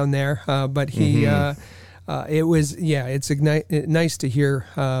different, down there. But he it's nice to hear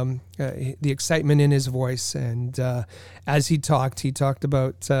the excitement in his voice. And as he talked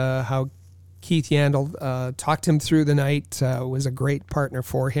about how Keith Yandle talked him through the night, was a great partner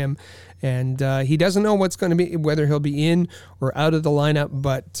for him. And he doesn't know whether he'll be in or out of the lineup,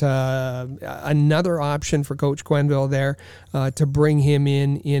 but another option for Coach Quenneville there to bring him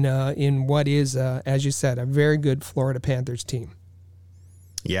in what is, as you said, a very good Florida Panthers team.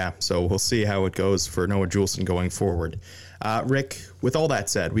 Yeah, so we'll see how it goes for Noah Juulsen going forward. Rick, with all that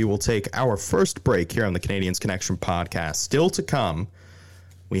said, we will take our first break here on the Canadians Connection podcast. Still to come,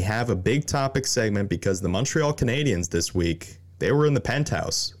 we have a big topic segment because the Montreal Canadiens this week, they were in the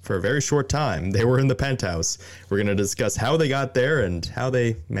penthouse for a very short time. They were in the penthouse. We're going to discuss how they got there and how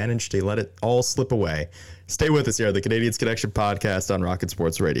they managed to let it all slip away. Stay with us here at the Canadians Connection podcast on Rocket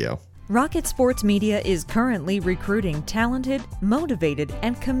Sports Radio. Rocket Sports Media is currently recruiting talented, motivated,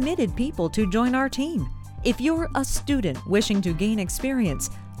 and committed people to join our team. If you're a student wishing to gain experience,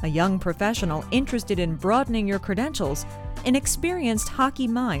 a young professional interested in broadening your credentials, an experienced hockey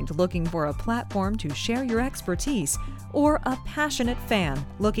mind looking for a platform to share your expertise, or a passionate fan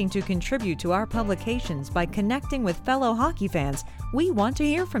looking to contribute to our publications by connecting with fellow hockey fans, we want to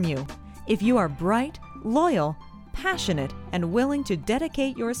hear from you. If you are bright, loyal, passionate, and willing to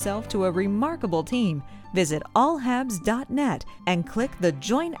dedicate yourself to a remarkable team, visit allhabs.net and click the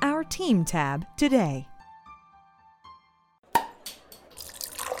Join Our Team tab today.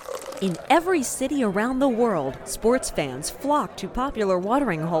 In every city around the world, sports fans flock to popular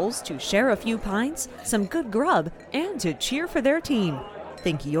watering holes to share a few pints, some good grub, and to cheer for their team.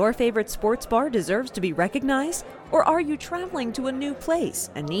 Think your favorite sports bar deserves to be recognized? Or are you traveling to a new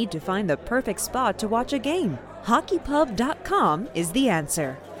place and need to find the perfect spot to watch a game? HockeyPub.com is the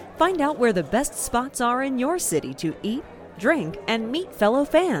answer. Find out where the best spots are in your city to eat, drink, and meet fellow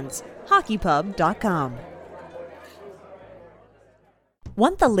fans. HockeyPub.com.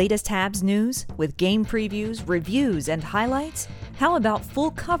 Want the latest Habs news with game previews, reviews, and highlights? How about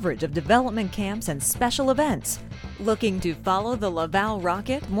full coverage of development camps and special events? Looking to follow the Laval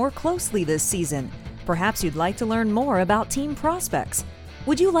Rocket more closely this season? Perhaps you'd like to learn more about team prospects.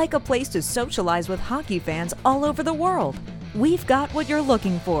 Would you like a place to socialize with hockey fans all over the world? We've got what you're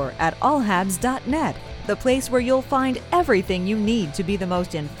looking for at allhabs.net, the place where you'll find everything you need to be the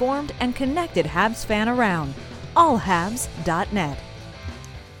most informed and connected Habs fan around. allhabs.net.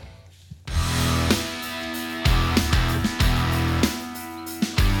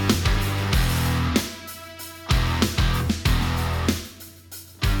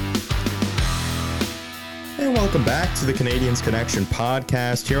 Welcome back to the Canadians Connection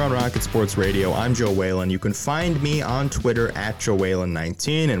podcast here on Rocket Sports Radio. I'm Joe Whalen. You can find me on Twitter at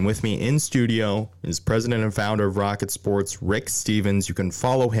JoeWhalen19, and with me in studio is president and founder of Rocket Sports, Rick Stevens. You can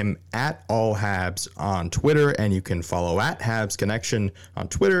follow him at AllHabs on Twitter, and you can follow at Habs Connection on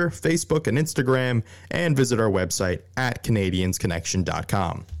Twitter, Facebook, and Instagram, and visit our website at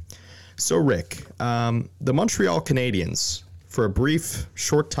CanadiansConnection.com. So, Rick, the Montreal Canadiens, for a brief,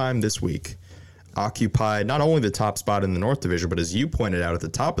 short time this week, occupied not only the top spot in the North Division, but as you pointed out at the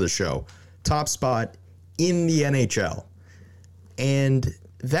top of the show, top spot in the NHL. And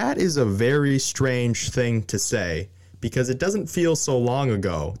that is a very strange thing to say because it doesn't feel so long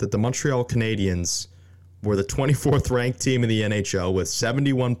ago that the Montreal Canadiens were the 24th ranked team in the NHL with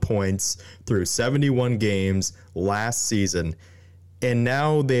 71 points through 71 games last season. And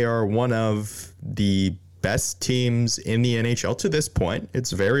now they are one of the best teams in the NHL to this point.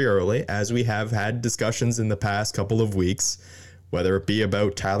 It's very early, as we have had discussions in the past couple of weeks, whether it be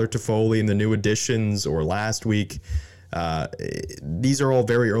about Tyler Toffoli and the new additions or last week. These are all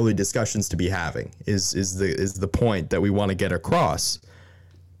very early discussions to be having, is the point that we want to get across.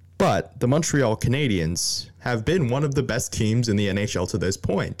 But the Montreal Canadiens have been one of the best teams in the NHL to this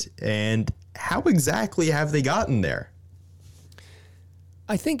point. And how exactly have they gotten there?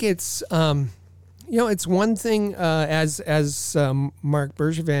 I think it's it's one thing, as Marc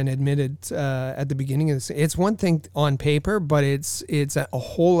Bergevin admitted at the beginning of this. It's one thing on paper, but it's a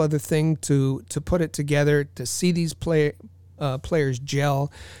whole other thing to put it together, to see these players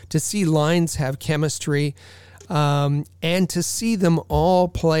gel, to see lines have chemistry, and to see them all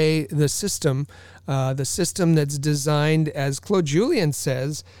play the system that's designed, as Claude Julien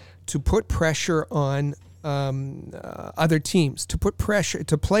says, to put pressure on other teams, to put pressure,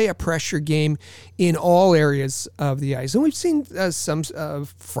 to play a pressure game in all areas of the ice. And we've seen some,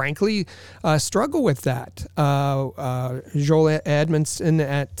 frankly, struggle with that. Joel Edmondson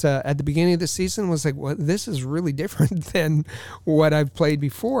at the beginning of the season was like, well, this is really different than what I've played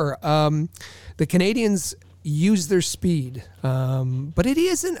before. The Canadiens use their speed. But it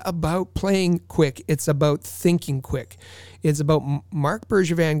isn't about playing quick. It's about thinking quick. It's about Marc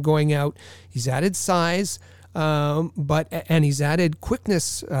Bergevin going out. He's added size, and he's added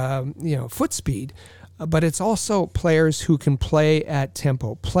quickness, foot speed. But it's also players who can play at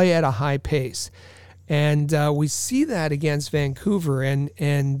tempo, play at a high pace. And we see that against Vancouver. And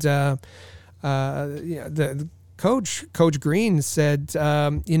the Coach Green said,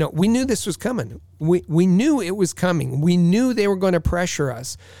 we knew this was coming. We knew it was coming. We knew they were going to pressure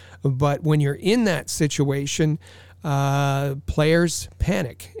us. But when you're in that situation, players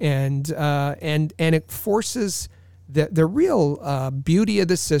panic, and it forces the real beauty of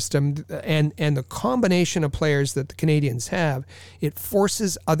the system and the combination of players that the Canadians have. It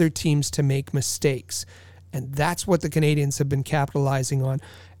forces other teams to make mistakes, and that's what the Canadians have been capitalizing on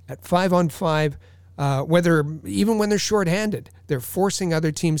at 5-on-5. Whether even when they're shorthanded, they're forcing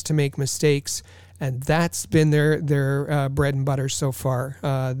other teams to make mistakes, and that's been their bread and butter so far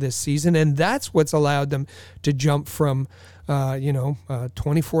this season, and that's what's allowed them to jump from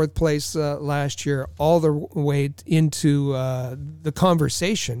 24th place last year all the way into the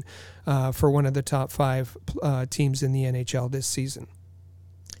conversation for one of the top 5 teams in the NHL this season.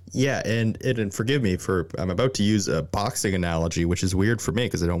 Yeah, and forgive me I'm about to use a boxing analogy, which is weird for me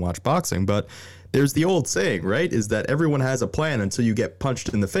because I don't watch boxing, but there's the old saying, right, is that everyone has a plan until you get punched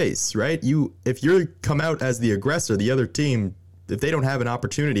in the face, right? If you come out as the aggressor, the other team, if they don't have an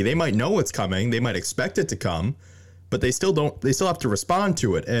opportunity, they might know it's coming, they might expect it to come, but they still have to respond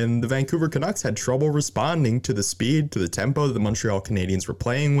to it. And the Vancouver Canucks had trouble responding to the speed, to the tempo that the Montreal Canadiens were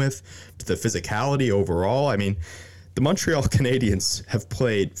playing with, to the physicality overall. I mean, the Montreal Canadiens have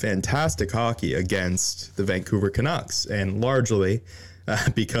played fantastic hockey against the Vancouver Canucks, and largely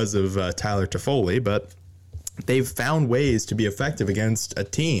because of Tyler Toffoli, but they've found ways to be effective against a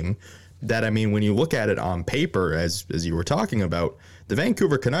team that, I mean, when you look at it on paper, as you were talking about, the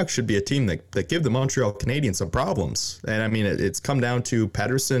Vancouver Canucks should be a team that give the Montreal Canadiens some problems. And I mean, it's come down to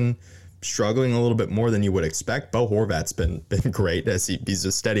Pettersson struggling a little bit more than you would expect. Bo Horvat's been great as he's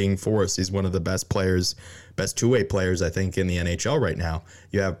a steadying force. He's one of the best two-way players, I think, in the NHL right now.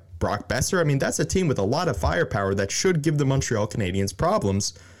 You have Brock Besser. I mean, that's a team with a lot of firepower that should give the Montreal Canadiens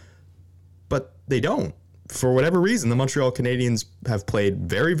problems, but they don't. For whatever reason, the Montreal Canadiens have played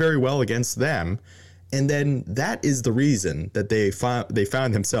very, very well against them, and then that is the reason that they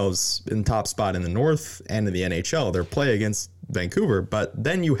found themselves in top spot in the North and in the NHL. Their play against Vancouver, but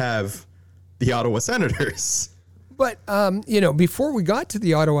then you have the Ottawa Senators. But, before we got to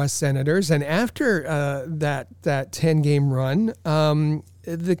the Ottawa Senators and after that 10-game run,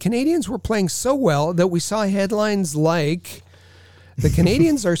 the Canadians were playing so well that we saw headlines like, "The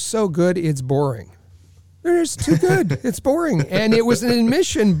Canadians are so good, it's boring." They're just too good. It's boring. And it was an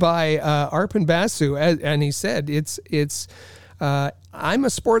admission by Arpon Basu, and he said, I'm a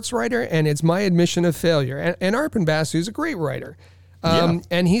sports writer, and it's my admission of failure. And Arpon Basu is a great writer.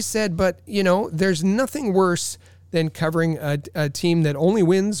 And he said, but, there's nothing worse than covering a team that only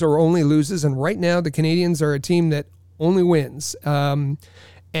wins or only loses. And right now, the Canadians are a team that only wins. And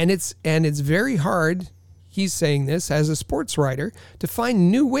it's very hard, he's saying this as a sports writer, to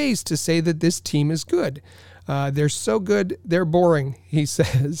find new ways to say that this team is good. They're so good, they're boring, he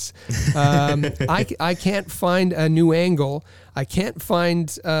says. I can't find a new angle. I can't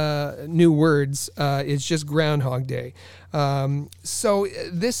find new words. It's just Groundhog Day. So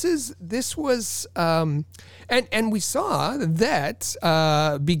this was, and we saw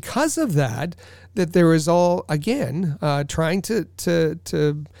that because of that there was all again trying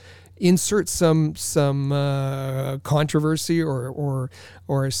to insert some controversy or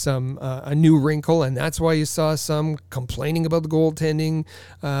some a new wrinkle, and that's why you saw some complaining about the goaltending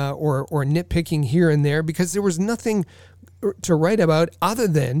or nitpicking here and there, because there was nothing to write about other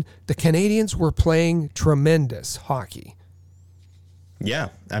than the Canadians were playing tremendous hockey. Yeah,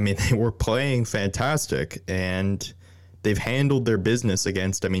 I mean, they were playing fantastic, and they've handled their business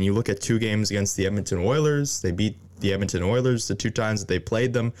against, I mean, you look at 2 games against the Edmonton Oilers, they beat the Edmonton Oilers the 2 times that they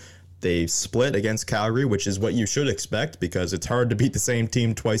played them. They split against Calgary, which is what you should expect because it's hard to beat the same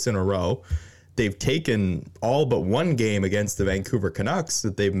team twice in a row. They've taken all but 1 game against the Vancouver Canucks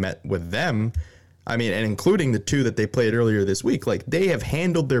that they've met with them. I mean, and including the 2 that they played earlier this week, like they have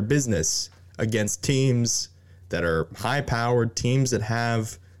handled their business against teams that are high-powered, teams that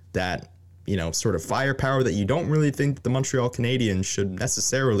have that, sort of firepower that you don't really think the Montreal Canadiens should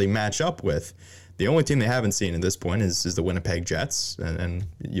necessarily match up with. The only team they haven't seen at this point is the Winnipeg Jets, and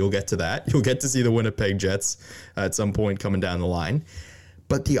you'll get to that. You'll get to see the Winnipeg Jets at some point coming down the line.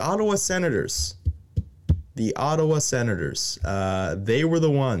 But the Ottawa Senators, they were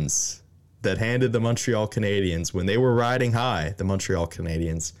the ones that handed the Montreal Canadiens, when they were riding high, the Montreal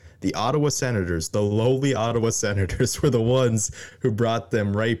Canadiens, the Ottawa Senators, the lowly Ottawa Senators, were the ones who brought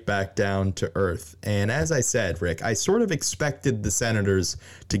them right back down to earth. And as I said, Rick, I sort of expected the Senators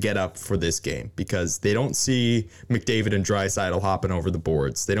to get up for this game because they don't see McDavid and Draisaitl hopping over the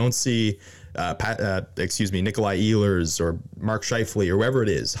boards. They don't see Nikolai Ehlers or Mark Scheifele or whoever it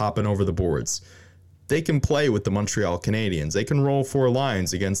is hopping over the boards. They can play with the Montreal Canadiens. They can roll 4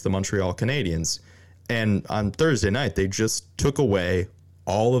 lines against the Montreal Canadiens. And on Thursday night, they just took away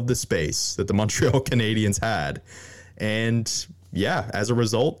all of the space that the Montreal Canadiens had. And yeah, as a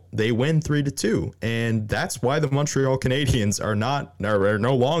result, they win 3-2. And that's why the Montreal Canadiens are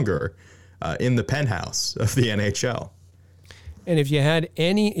no longer in the penthouse of the NHL. And if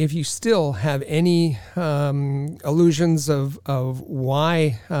you still have any illusions of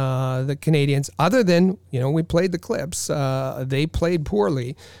why the Canadiens, other than, we played the clips, they played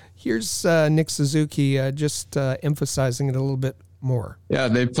poorly. Here's Nick Suzuki just emphasizing it a little bit more. Yeah,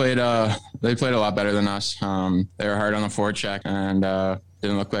 they played a lot better than us. They were hard on the forecheck and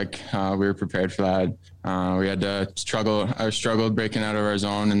didn't look like we were prepared for that. We had to struggled breaking out of our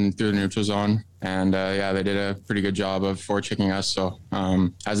zone and through the neutral zone. And they did a pretty good job of forechecking us. So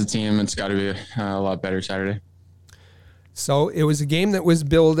as a team, it's got to be a lot better Saturday. So it was a game that was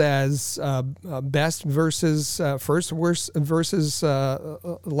billed as best versus first, worst versus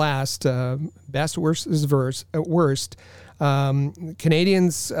last, best versus worst.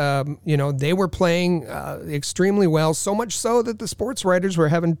 Canadiens, they were playing extremely well, so much so that the sports writers were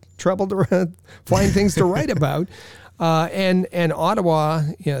having trouble to find things to write about. And Ottawa,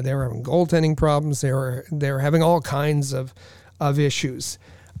 they were having goaltending problems. They were having all kinds of issues.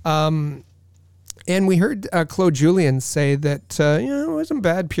 And we heard Claude Julien say that it wasn't a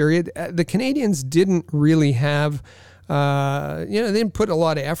bad period. The Canadiens didn't really have. They didn't put a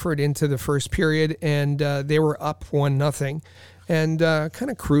lot of effort into the first period, and they were up 1-0 and kind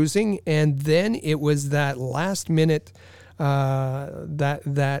of cruising. And then it was that last minute, last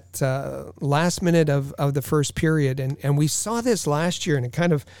minute of the first period. And we saw this last year, and it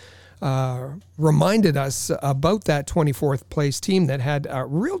kind of reminded us about that 24th place team that had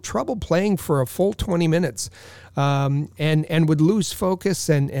real trouble playing for a full 20 minutes. And would lose focus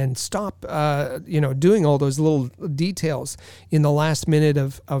and stop, doing all those little details in the last minute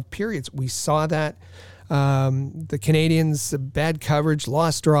of periods. We saw that. The Canadiens, bad coverage,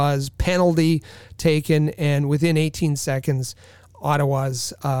 lost draws, penalty taken, and within 18 seconds,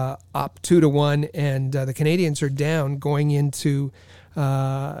 Ottawa's up 2-1, and the Canadiens are down going into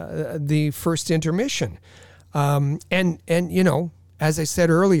the first intermission. As I said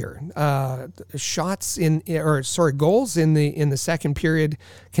earlier, goals in the second period,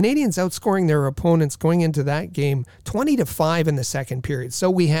 Canadiens outscoring their opponents going into that game 20-5 in the second period. So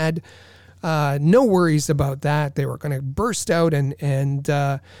we had no worries about that. They were going to burst out and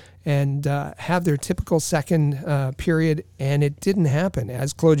have their typical second period, and it didn't happen.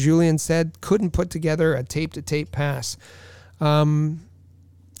 As Claude Julien said, couldn't put together a tape-to-tape pass.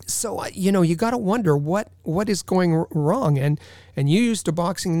 So, you got to wonder what is going wrong. And you used a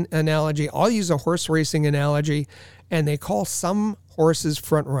boxing analogy. I'll use a horse racing analogy. And they call some horses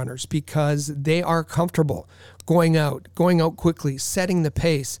front runners because they are comfortable going out quickly, setting the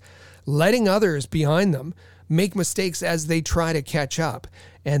pace, letting others behind them make mistakes as they try to catch up.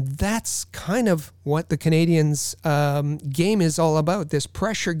 And that's kind of what the Canadiens' game is all about, this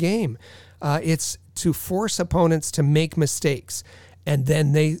pressure game. It's to force opponents to make mistakes. And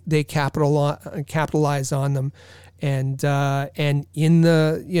then they capitalize on them, and in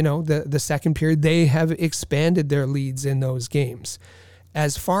the second period they have expanded their leads in those games.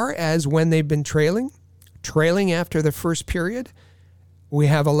 As far as when they've been trailing after the first period, we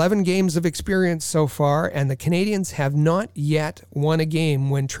have 11 games of experience so far, and the Canadiens have not yet won a game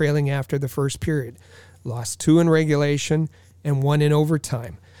when trailing after the first period. Lost 2 in regulation and 1 in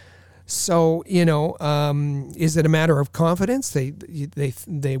overtime. So, is it a matter of confidence? They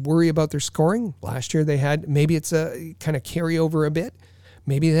worry about their scoring. Last year they had, maybe it's a kind of carryover a bit.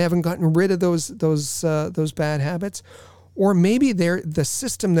 Maybe they haven't gotten rid of those bad habits. Or maybe the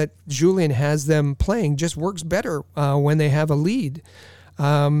system that Julien has them playing just works better when they have a lead.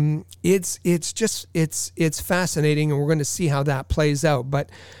 It's fascinating, and we're going to see how that plays out. But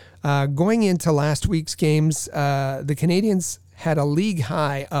going into last week's games, the Canadiens had a league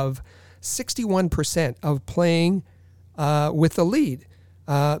high of 61% of playing with the lead.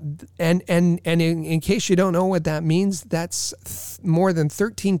 And in case you don't know what that means, that's more than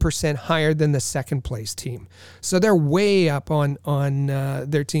 13% higher than the second place team. So they're way up on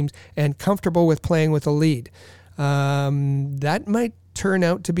their teams and comfortable with playing with the lead. That might turn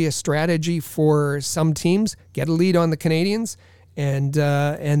out to be a strategy for some teams, get a lead on the Canadiens, and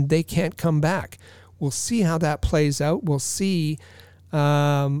they can't come back. We'll see how that plays out. We'll see.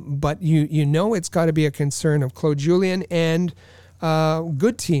 But you know it's got to be a concern of Claude Julien and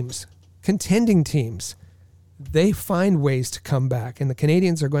good teams, contending teams. They find ways to come back, and the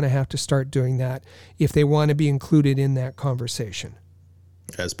Canadiens are going to have to start doing that if they want to be included in that conversation.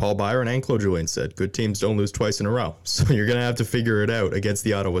 As Paul Byron and Claude Julien said, good teams don't lose twice in a row. So you're going to have to figure it out against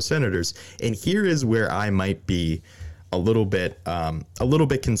the Ottawa Senators. And here is where I might be a little bit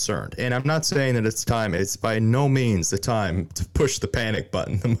concerned. And I'm not saying that it's by no means the time to push the panic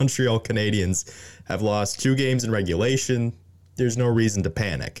button. The Montreal Canadiens have lost 2 games in regulation. There's no reason to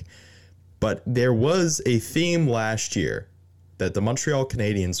panic. But there was a theme last year that the Montreal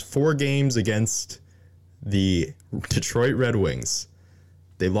Canadiens, 4 games against the Detroit Red Wings,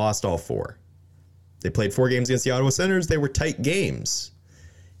 they lost all 4. They played 4 games against the Ottawa Senators. They were tight games.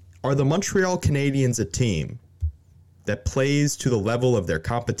 Are the Montreal Canadiens a team that plays to the level of their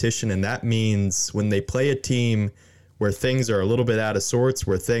competition? And that means when they play a team where things are a little bit out of sorts,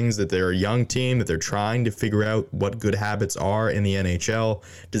 where things that they're a young team, that they're trying to figure out what good habits are in the NHL,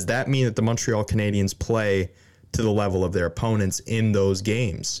 does that mean that the Montreal Canadiens play to the level of their opponents in those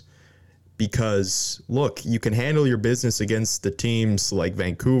games? Because, look, you can handle your business against the teams like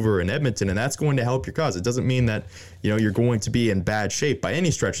Vancouver and Edmonton, and that's going to help your cause. It doesn't mean that, you're going to be in bad shape by any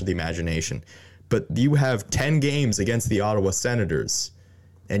stretch of the imagination. But you have 10 games against the Ottawa Senators,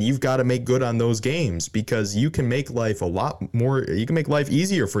 and you've got to make good on those games, because you can make life you can make life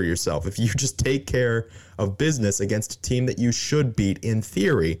easier for yourself if you just take care of business against a team that you should beat in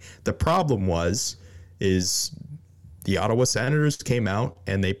theory. The problem is the Ottawa Senators came out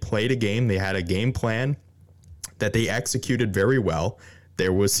and they played a game. They had a game plan that they executed very well.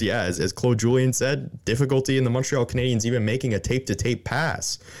 There was, as Claude Julien said, difficulty in the Montreal Canadiens even making a tape-to-tape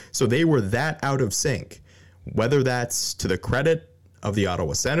pass. So they were that out of sync. Whether that's to the credit of the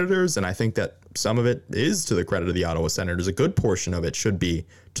Ottawa Senators, and I think that some of it is to the credit of the Ottawa Senators, a good portion of it should be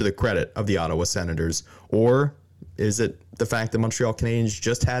to the credit of the Ottawa Senators, or is it the fact that Montreal Canadiens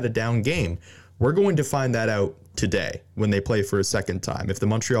just had a down game? We're going to find that out today when they play for a second time. If the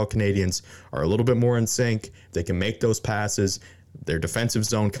Montreal Canadiens are a little bit more in sync, they can make those passes, their defensive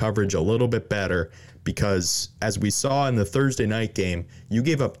zone coverage a little bit better, because as we saw in the Thursday night game, you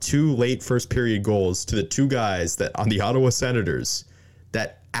gave up 2 late first period goals to the 2 guys that on the Ottawa Senators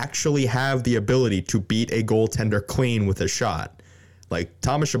that actually have the ability to beat a goaltender clean with a shot. Like,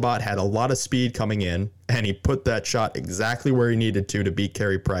 Thomas Chabot had a lot of speed coming in, and he put that shot exactly where he needed to beat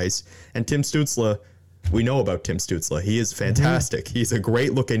Carey Price. And Tim Stützle, we know about Tim Stützle. He is fantastic. Mm-hmm. He's a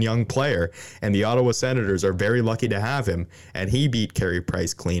great-looking young player, and the Ottawa Senators are very lucky to have him, and he beat Carey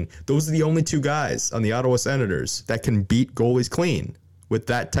Price clean. Those are the only 2 guys on the Ottawa Senators that can beat goalies clean with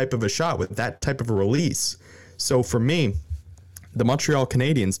that type of a shot, with that type of a release. So for me, the Montreal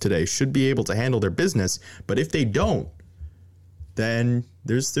Canadiens today should be able to handle their business, but if they don't, then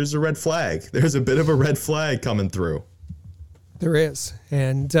there's a red flag. There's a bit of a red flag coming through. There is.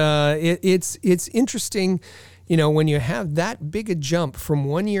 And it's interesting, when you have that big a jump from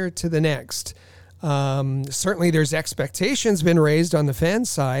one year to the next. Certainly there's expectations been raised on the fan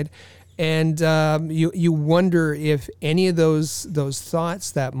side. And you wonder if any of those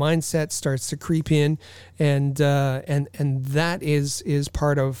thoughts, that mindset starts to creep in, and that is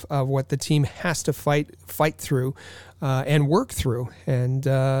part of what the team has to fight through and work through. And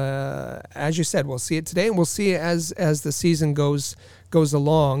as you said, we'll see it today, and we'll see it as the season goes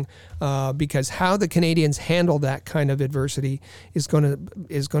along, because how the Canadiens handle that kind of adversity is going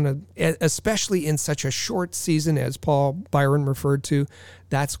to, especially in such a short season as Paul Byron referred to,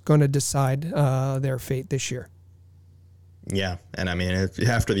 that's going to decide their fate this year. Yeah, and I mean,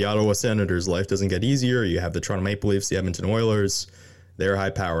 after the Ottawa Senators, life doesn't get easier. You have the Toronto Maple Leafs, the Edmonton Oilers. They're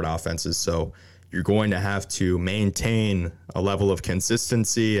high-powered offenses, so you're going to have to maintain a level of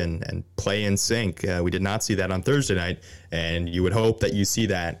consistency and play in sync. We did not see that on Thursday night, and you would hope that you see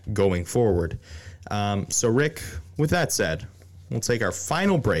that going forward. So, Rick, with that said, we'll take our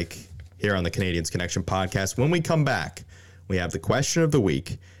final break here on the Canadiens Connection podcast. When we come back, we have the question of the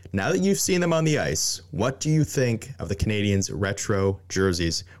week. Now that you've seen them on the ice, what do you think of the Canadiens retro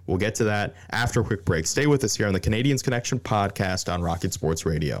jerseys? We'll get to that after a quick break. Stay with us here on the Canadiens Connection podcast on Rocket Sports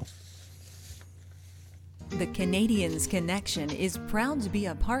Radio. The Canadiens Connection is proud to be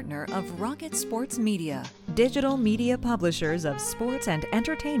a partner of Rocket Sports Media, digital media publishers of sports and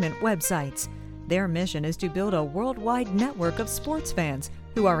entertainment websites. Their mission is to build a worldwide network of sports fans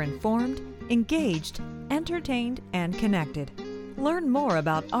who are informed, engaged, entertained, and connected. Learn more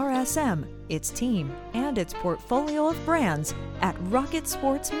about RSM, its team, and its portfolio of brands at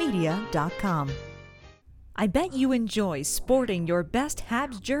rocketsportsmedia.com. I bet you enjoy sporting your best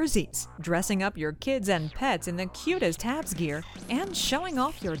Habs jerseys, dressing up your kids and pets in the cutest Habs gear, and showing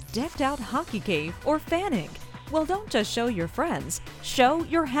off your decked-out hockey cave or fanning. Well, don't just show your friends, show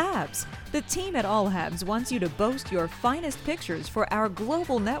your Habs. The team at All Habs wants you to boast your finest pictures for our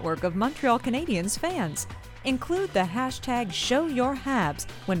global network of Montreal Canadiens fans. Include the hashtag #ShowYourHabs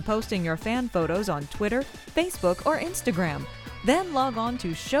when posting your fan photos on Twitter, Facebook, or Instagram. Then log on to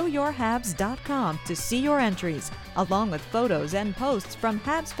showyourhabs.com to see your entries, along with photos and posts from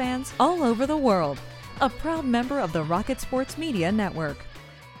Habs fans all over the world. A proud member of the Rocket Sports Media Network.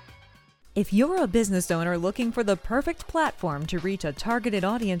 If you're a business owner looking for the perfect platform to reach a targeted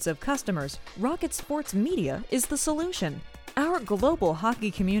audience of customers, Rocket Sports Media is the solution. Our global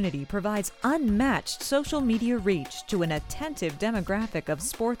hockey community provides unmatched social media reach to an attentive demographic of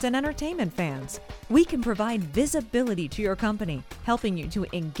sports and entertainment fans. We can provide visibility to your company, helping you to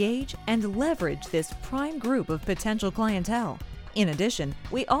engage and leverage this prime group of potential clientele. In addition,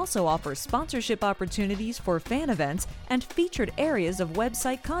 we also offer sponsorship opportunities for fan events and featured areas of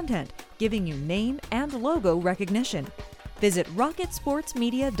website content, giving you name and logo recognition. Visit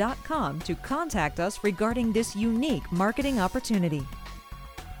rocketsportsmedia.com to contact us regarding this unique marketing opportunity.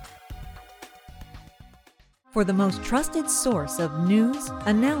 For the most trusted source of news,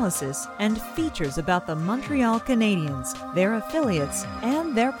 analysis, and features about the Montreal Canadiens, their affiliates,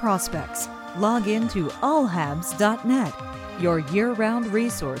 and their prospects, log in to allhabs.net, your year-round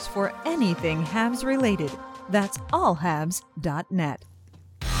resource for anything Habs related. That's allhabs.net.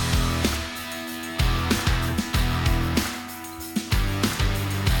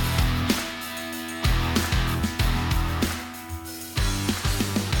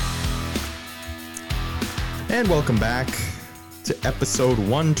 And welcome back to episode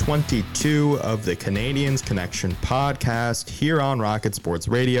 122 of the Canadiens Connection podcast here on Rocket Sports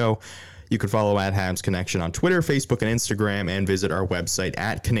Radio. You can follow at Habs Connection on Twitter, Facebook, and Instagram, and visit our website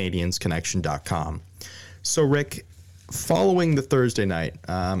at CanadiensConnection.com. So, Rick, following the Thursday night,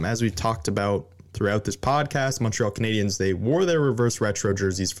 as we talked about throughout this podcast, Montreal Canadiens, they wore their reverse retro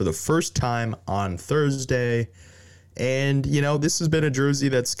jerseys for the first time on Thursday. And, you know, this has been a jersey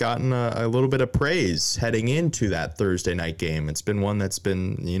that's gotten a little bit of praise heading into that Thursday night game. It's been one that's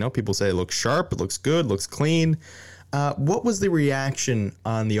been, you know, people say it looks sharp, it looks good, looks clean. What was the reaction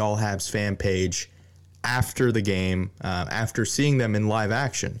on the All Habs fan page after the game, after seeing them in live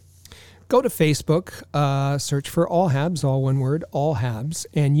action? Go to Facebook, search for All Habs, all one word, All Habs,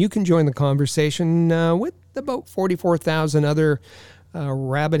 and you can join the conversation with about 44,000 other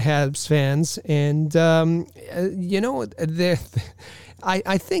rabid Habs fans. And, you know,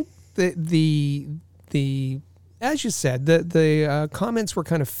 I think the as you said, the comments were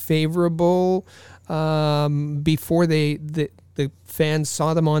kind of favorable before the fans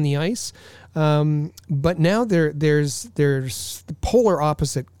saw them on the ice. But now there's the polar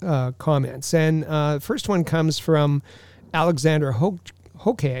opposite comments. And first one comes from Alexandra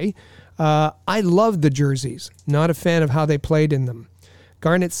Hoke. I love the jerseys, not a fan of how they played in them.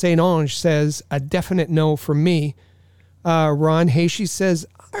 Garnet St. Ange says, a definite no from me. Ron Hayshe says,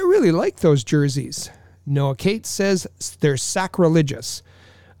 I really like those jerseys. Noah Cates says, they're sacrilegious.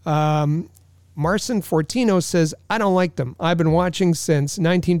 Marcin Fortino says, I don't like them. I've been watching since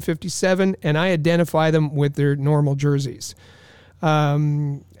 1957, and I identify them with their normal jerseys.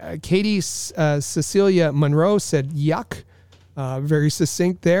 Katie Cecilia Monroe said, yuck. Very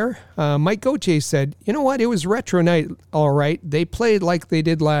succinct there. Mike Gauthier said, you know what? It was retro night, all right. They played like they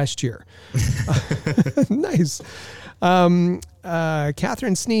did last year. Nice.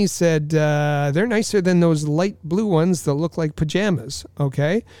 Catherine Sneeze said, they're nicer than those light blue ones that look like pajamas.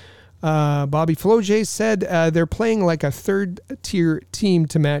 Okay. Bobby Floje said, they're playing like a third-tier team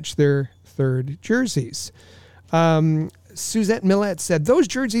to match their third jerseys. Suzette Millette said, those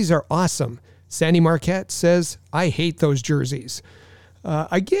jerseys are awesome. Sandy Marquette says, I hate those jerseys.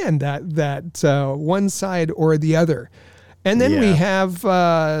 Again, that one side or the other. And then we have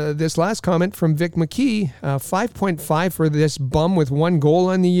this last comment from Vic McKee, 5.5 for this bum with one goal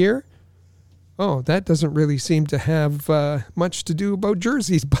on the year. Oh, that doesn't really seem to have much to do about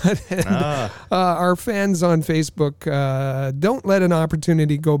jerseys, but our fans on Facebook don't let an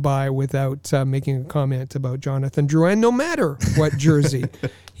opportunity go by without making a comment about Jonathan Drouin, no matter what jersey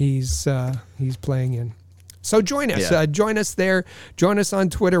he's playing in. So join us. Join us there. Join us on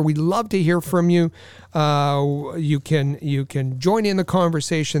Twitter. We'd love to hear from you. You can join in the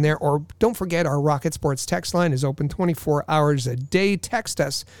conversation there, or don't forget our Rocket Sports text line is open 24 hours a day. Text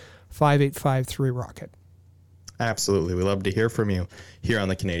us 5853 Rocket. Absolutely. We love to hear from you here on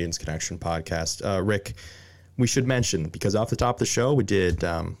the Canadians Connection podcast. Rick, we should mention, because off the top of the show, we did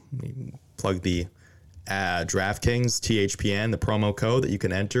we plug the DraftKings THPN, the promo code that you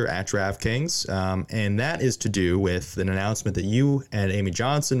can enter at DraftKings. And that is to do with an announcement that you and Amy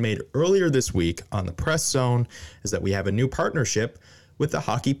Johnson made earlier this week on the Press Zone, is that we have a new partnership with the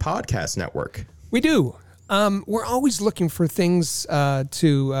Hockey Podcast Network. We do. We're always looking for things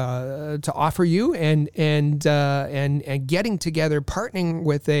to offer you, and getting together, partnering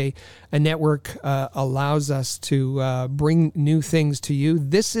with a network allows us to bring new things to you.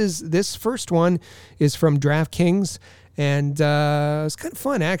 This first one is from DraftKings, and it's kind of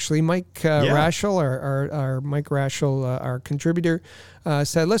fun actually. Mike Raschel, our Mike Raschel, our contributor,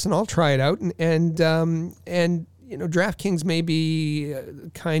 said, "Listen, I'll try it out," and you know, DraftKings may be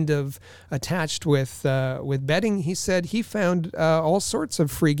kind of attached with betting. He said he found all sorts of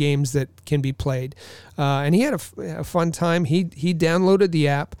free games that can be played, and he had a fun time. He downloaded the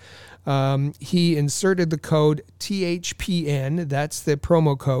app. He inserted the code THPN. That's the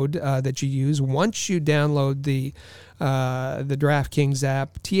promo code that you use once you download the DraftKings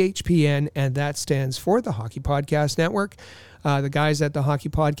app, THPN, and that stands for the Hockey Podcast Network. The guys at the Hockey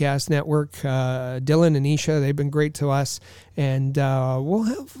Podcast Network, Dylan and Isha, they've been great to us, and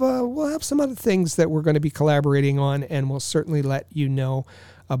we'll have some other things that we're going to be collaborating on, and we'll certainly let you know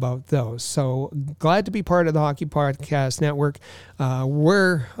about those. So glad to be part of the Hockey Podcast Network.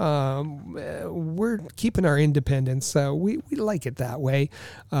 We're keeping our independence. We like it that way,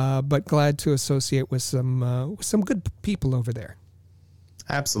 but glad to associate with some good people over there.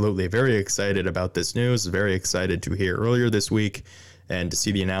 Absolutely. Very excited about this news. Very excited to hear earlier this week and to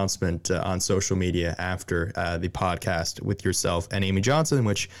see the announcement on social media after the podcast with yourself and Amy Johnson,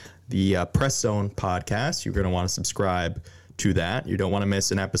 which the Press Zone podcast, you're going to want to subscribe to that. You don't want to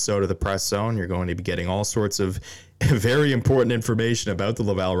miss an episode of the Press Zone. You're going to be getting all sorts of very important information about the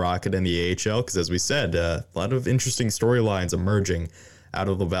Laval Rocket and the AHL, because as we said, a lot of interesting storylines emerging out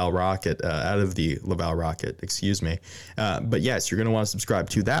of the Laval Rocket, excuse me. But yes, you're going to want to subscribe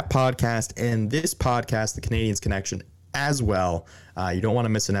to that podcast and this podcast, the Canadians Connection, as well. You don't want to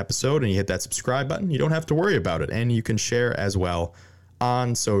miss an episode, and you hit that subscribe button. You don't have to worry about it, and you can share as well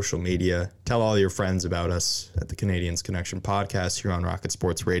on social media. Tell all your friends about us at the Canadians Connection podcast here on Rocket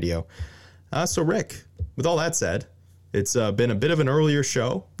Sports Radio. So Rick, with all that said, it's been a bit of an earlier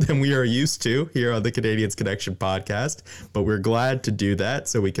show than we are used to here on the Canadians Connection podcast, but we're glad to do that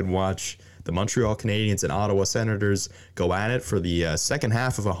so we can watch the Montreal Canadiens and Ottawa Senators go at it for the second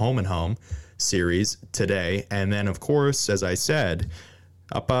half of a home-and-home series today. And then, of course, as I said,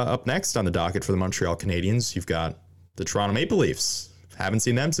 up next on the docket for the Montreal Canadiens, you've got the Toronto Maple Leafs. Haven't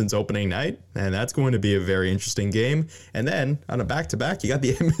seen them since opening night, and that's going to be a very interesting game. And then on a back-to-back, you got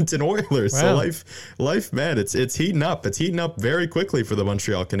the Edmonton Oilers. Wow. So life, man, it's heating up. It's heating up very quickly for the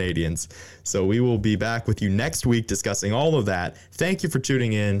Montreal Canadiens. So we will be back with you next week discussing all of that. Thank you for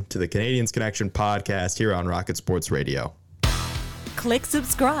tuning in to the Canadians Connection podcast here on Rocket Sports Radio. Click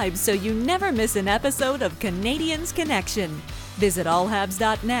subscribe so you never miss an episode of Canadians Connection. Visit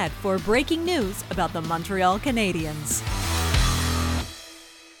allhabs.net for breaking news about the Montreal Canadiens.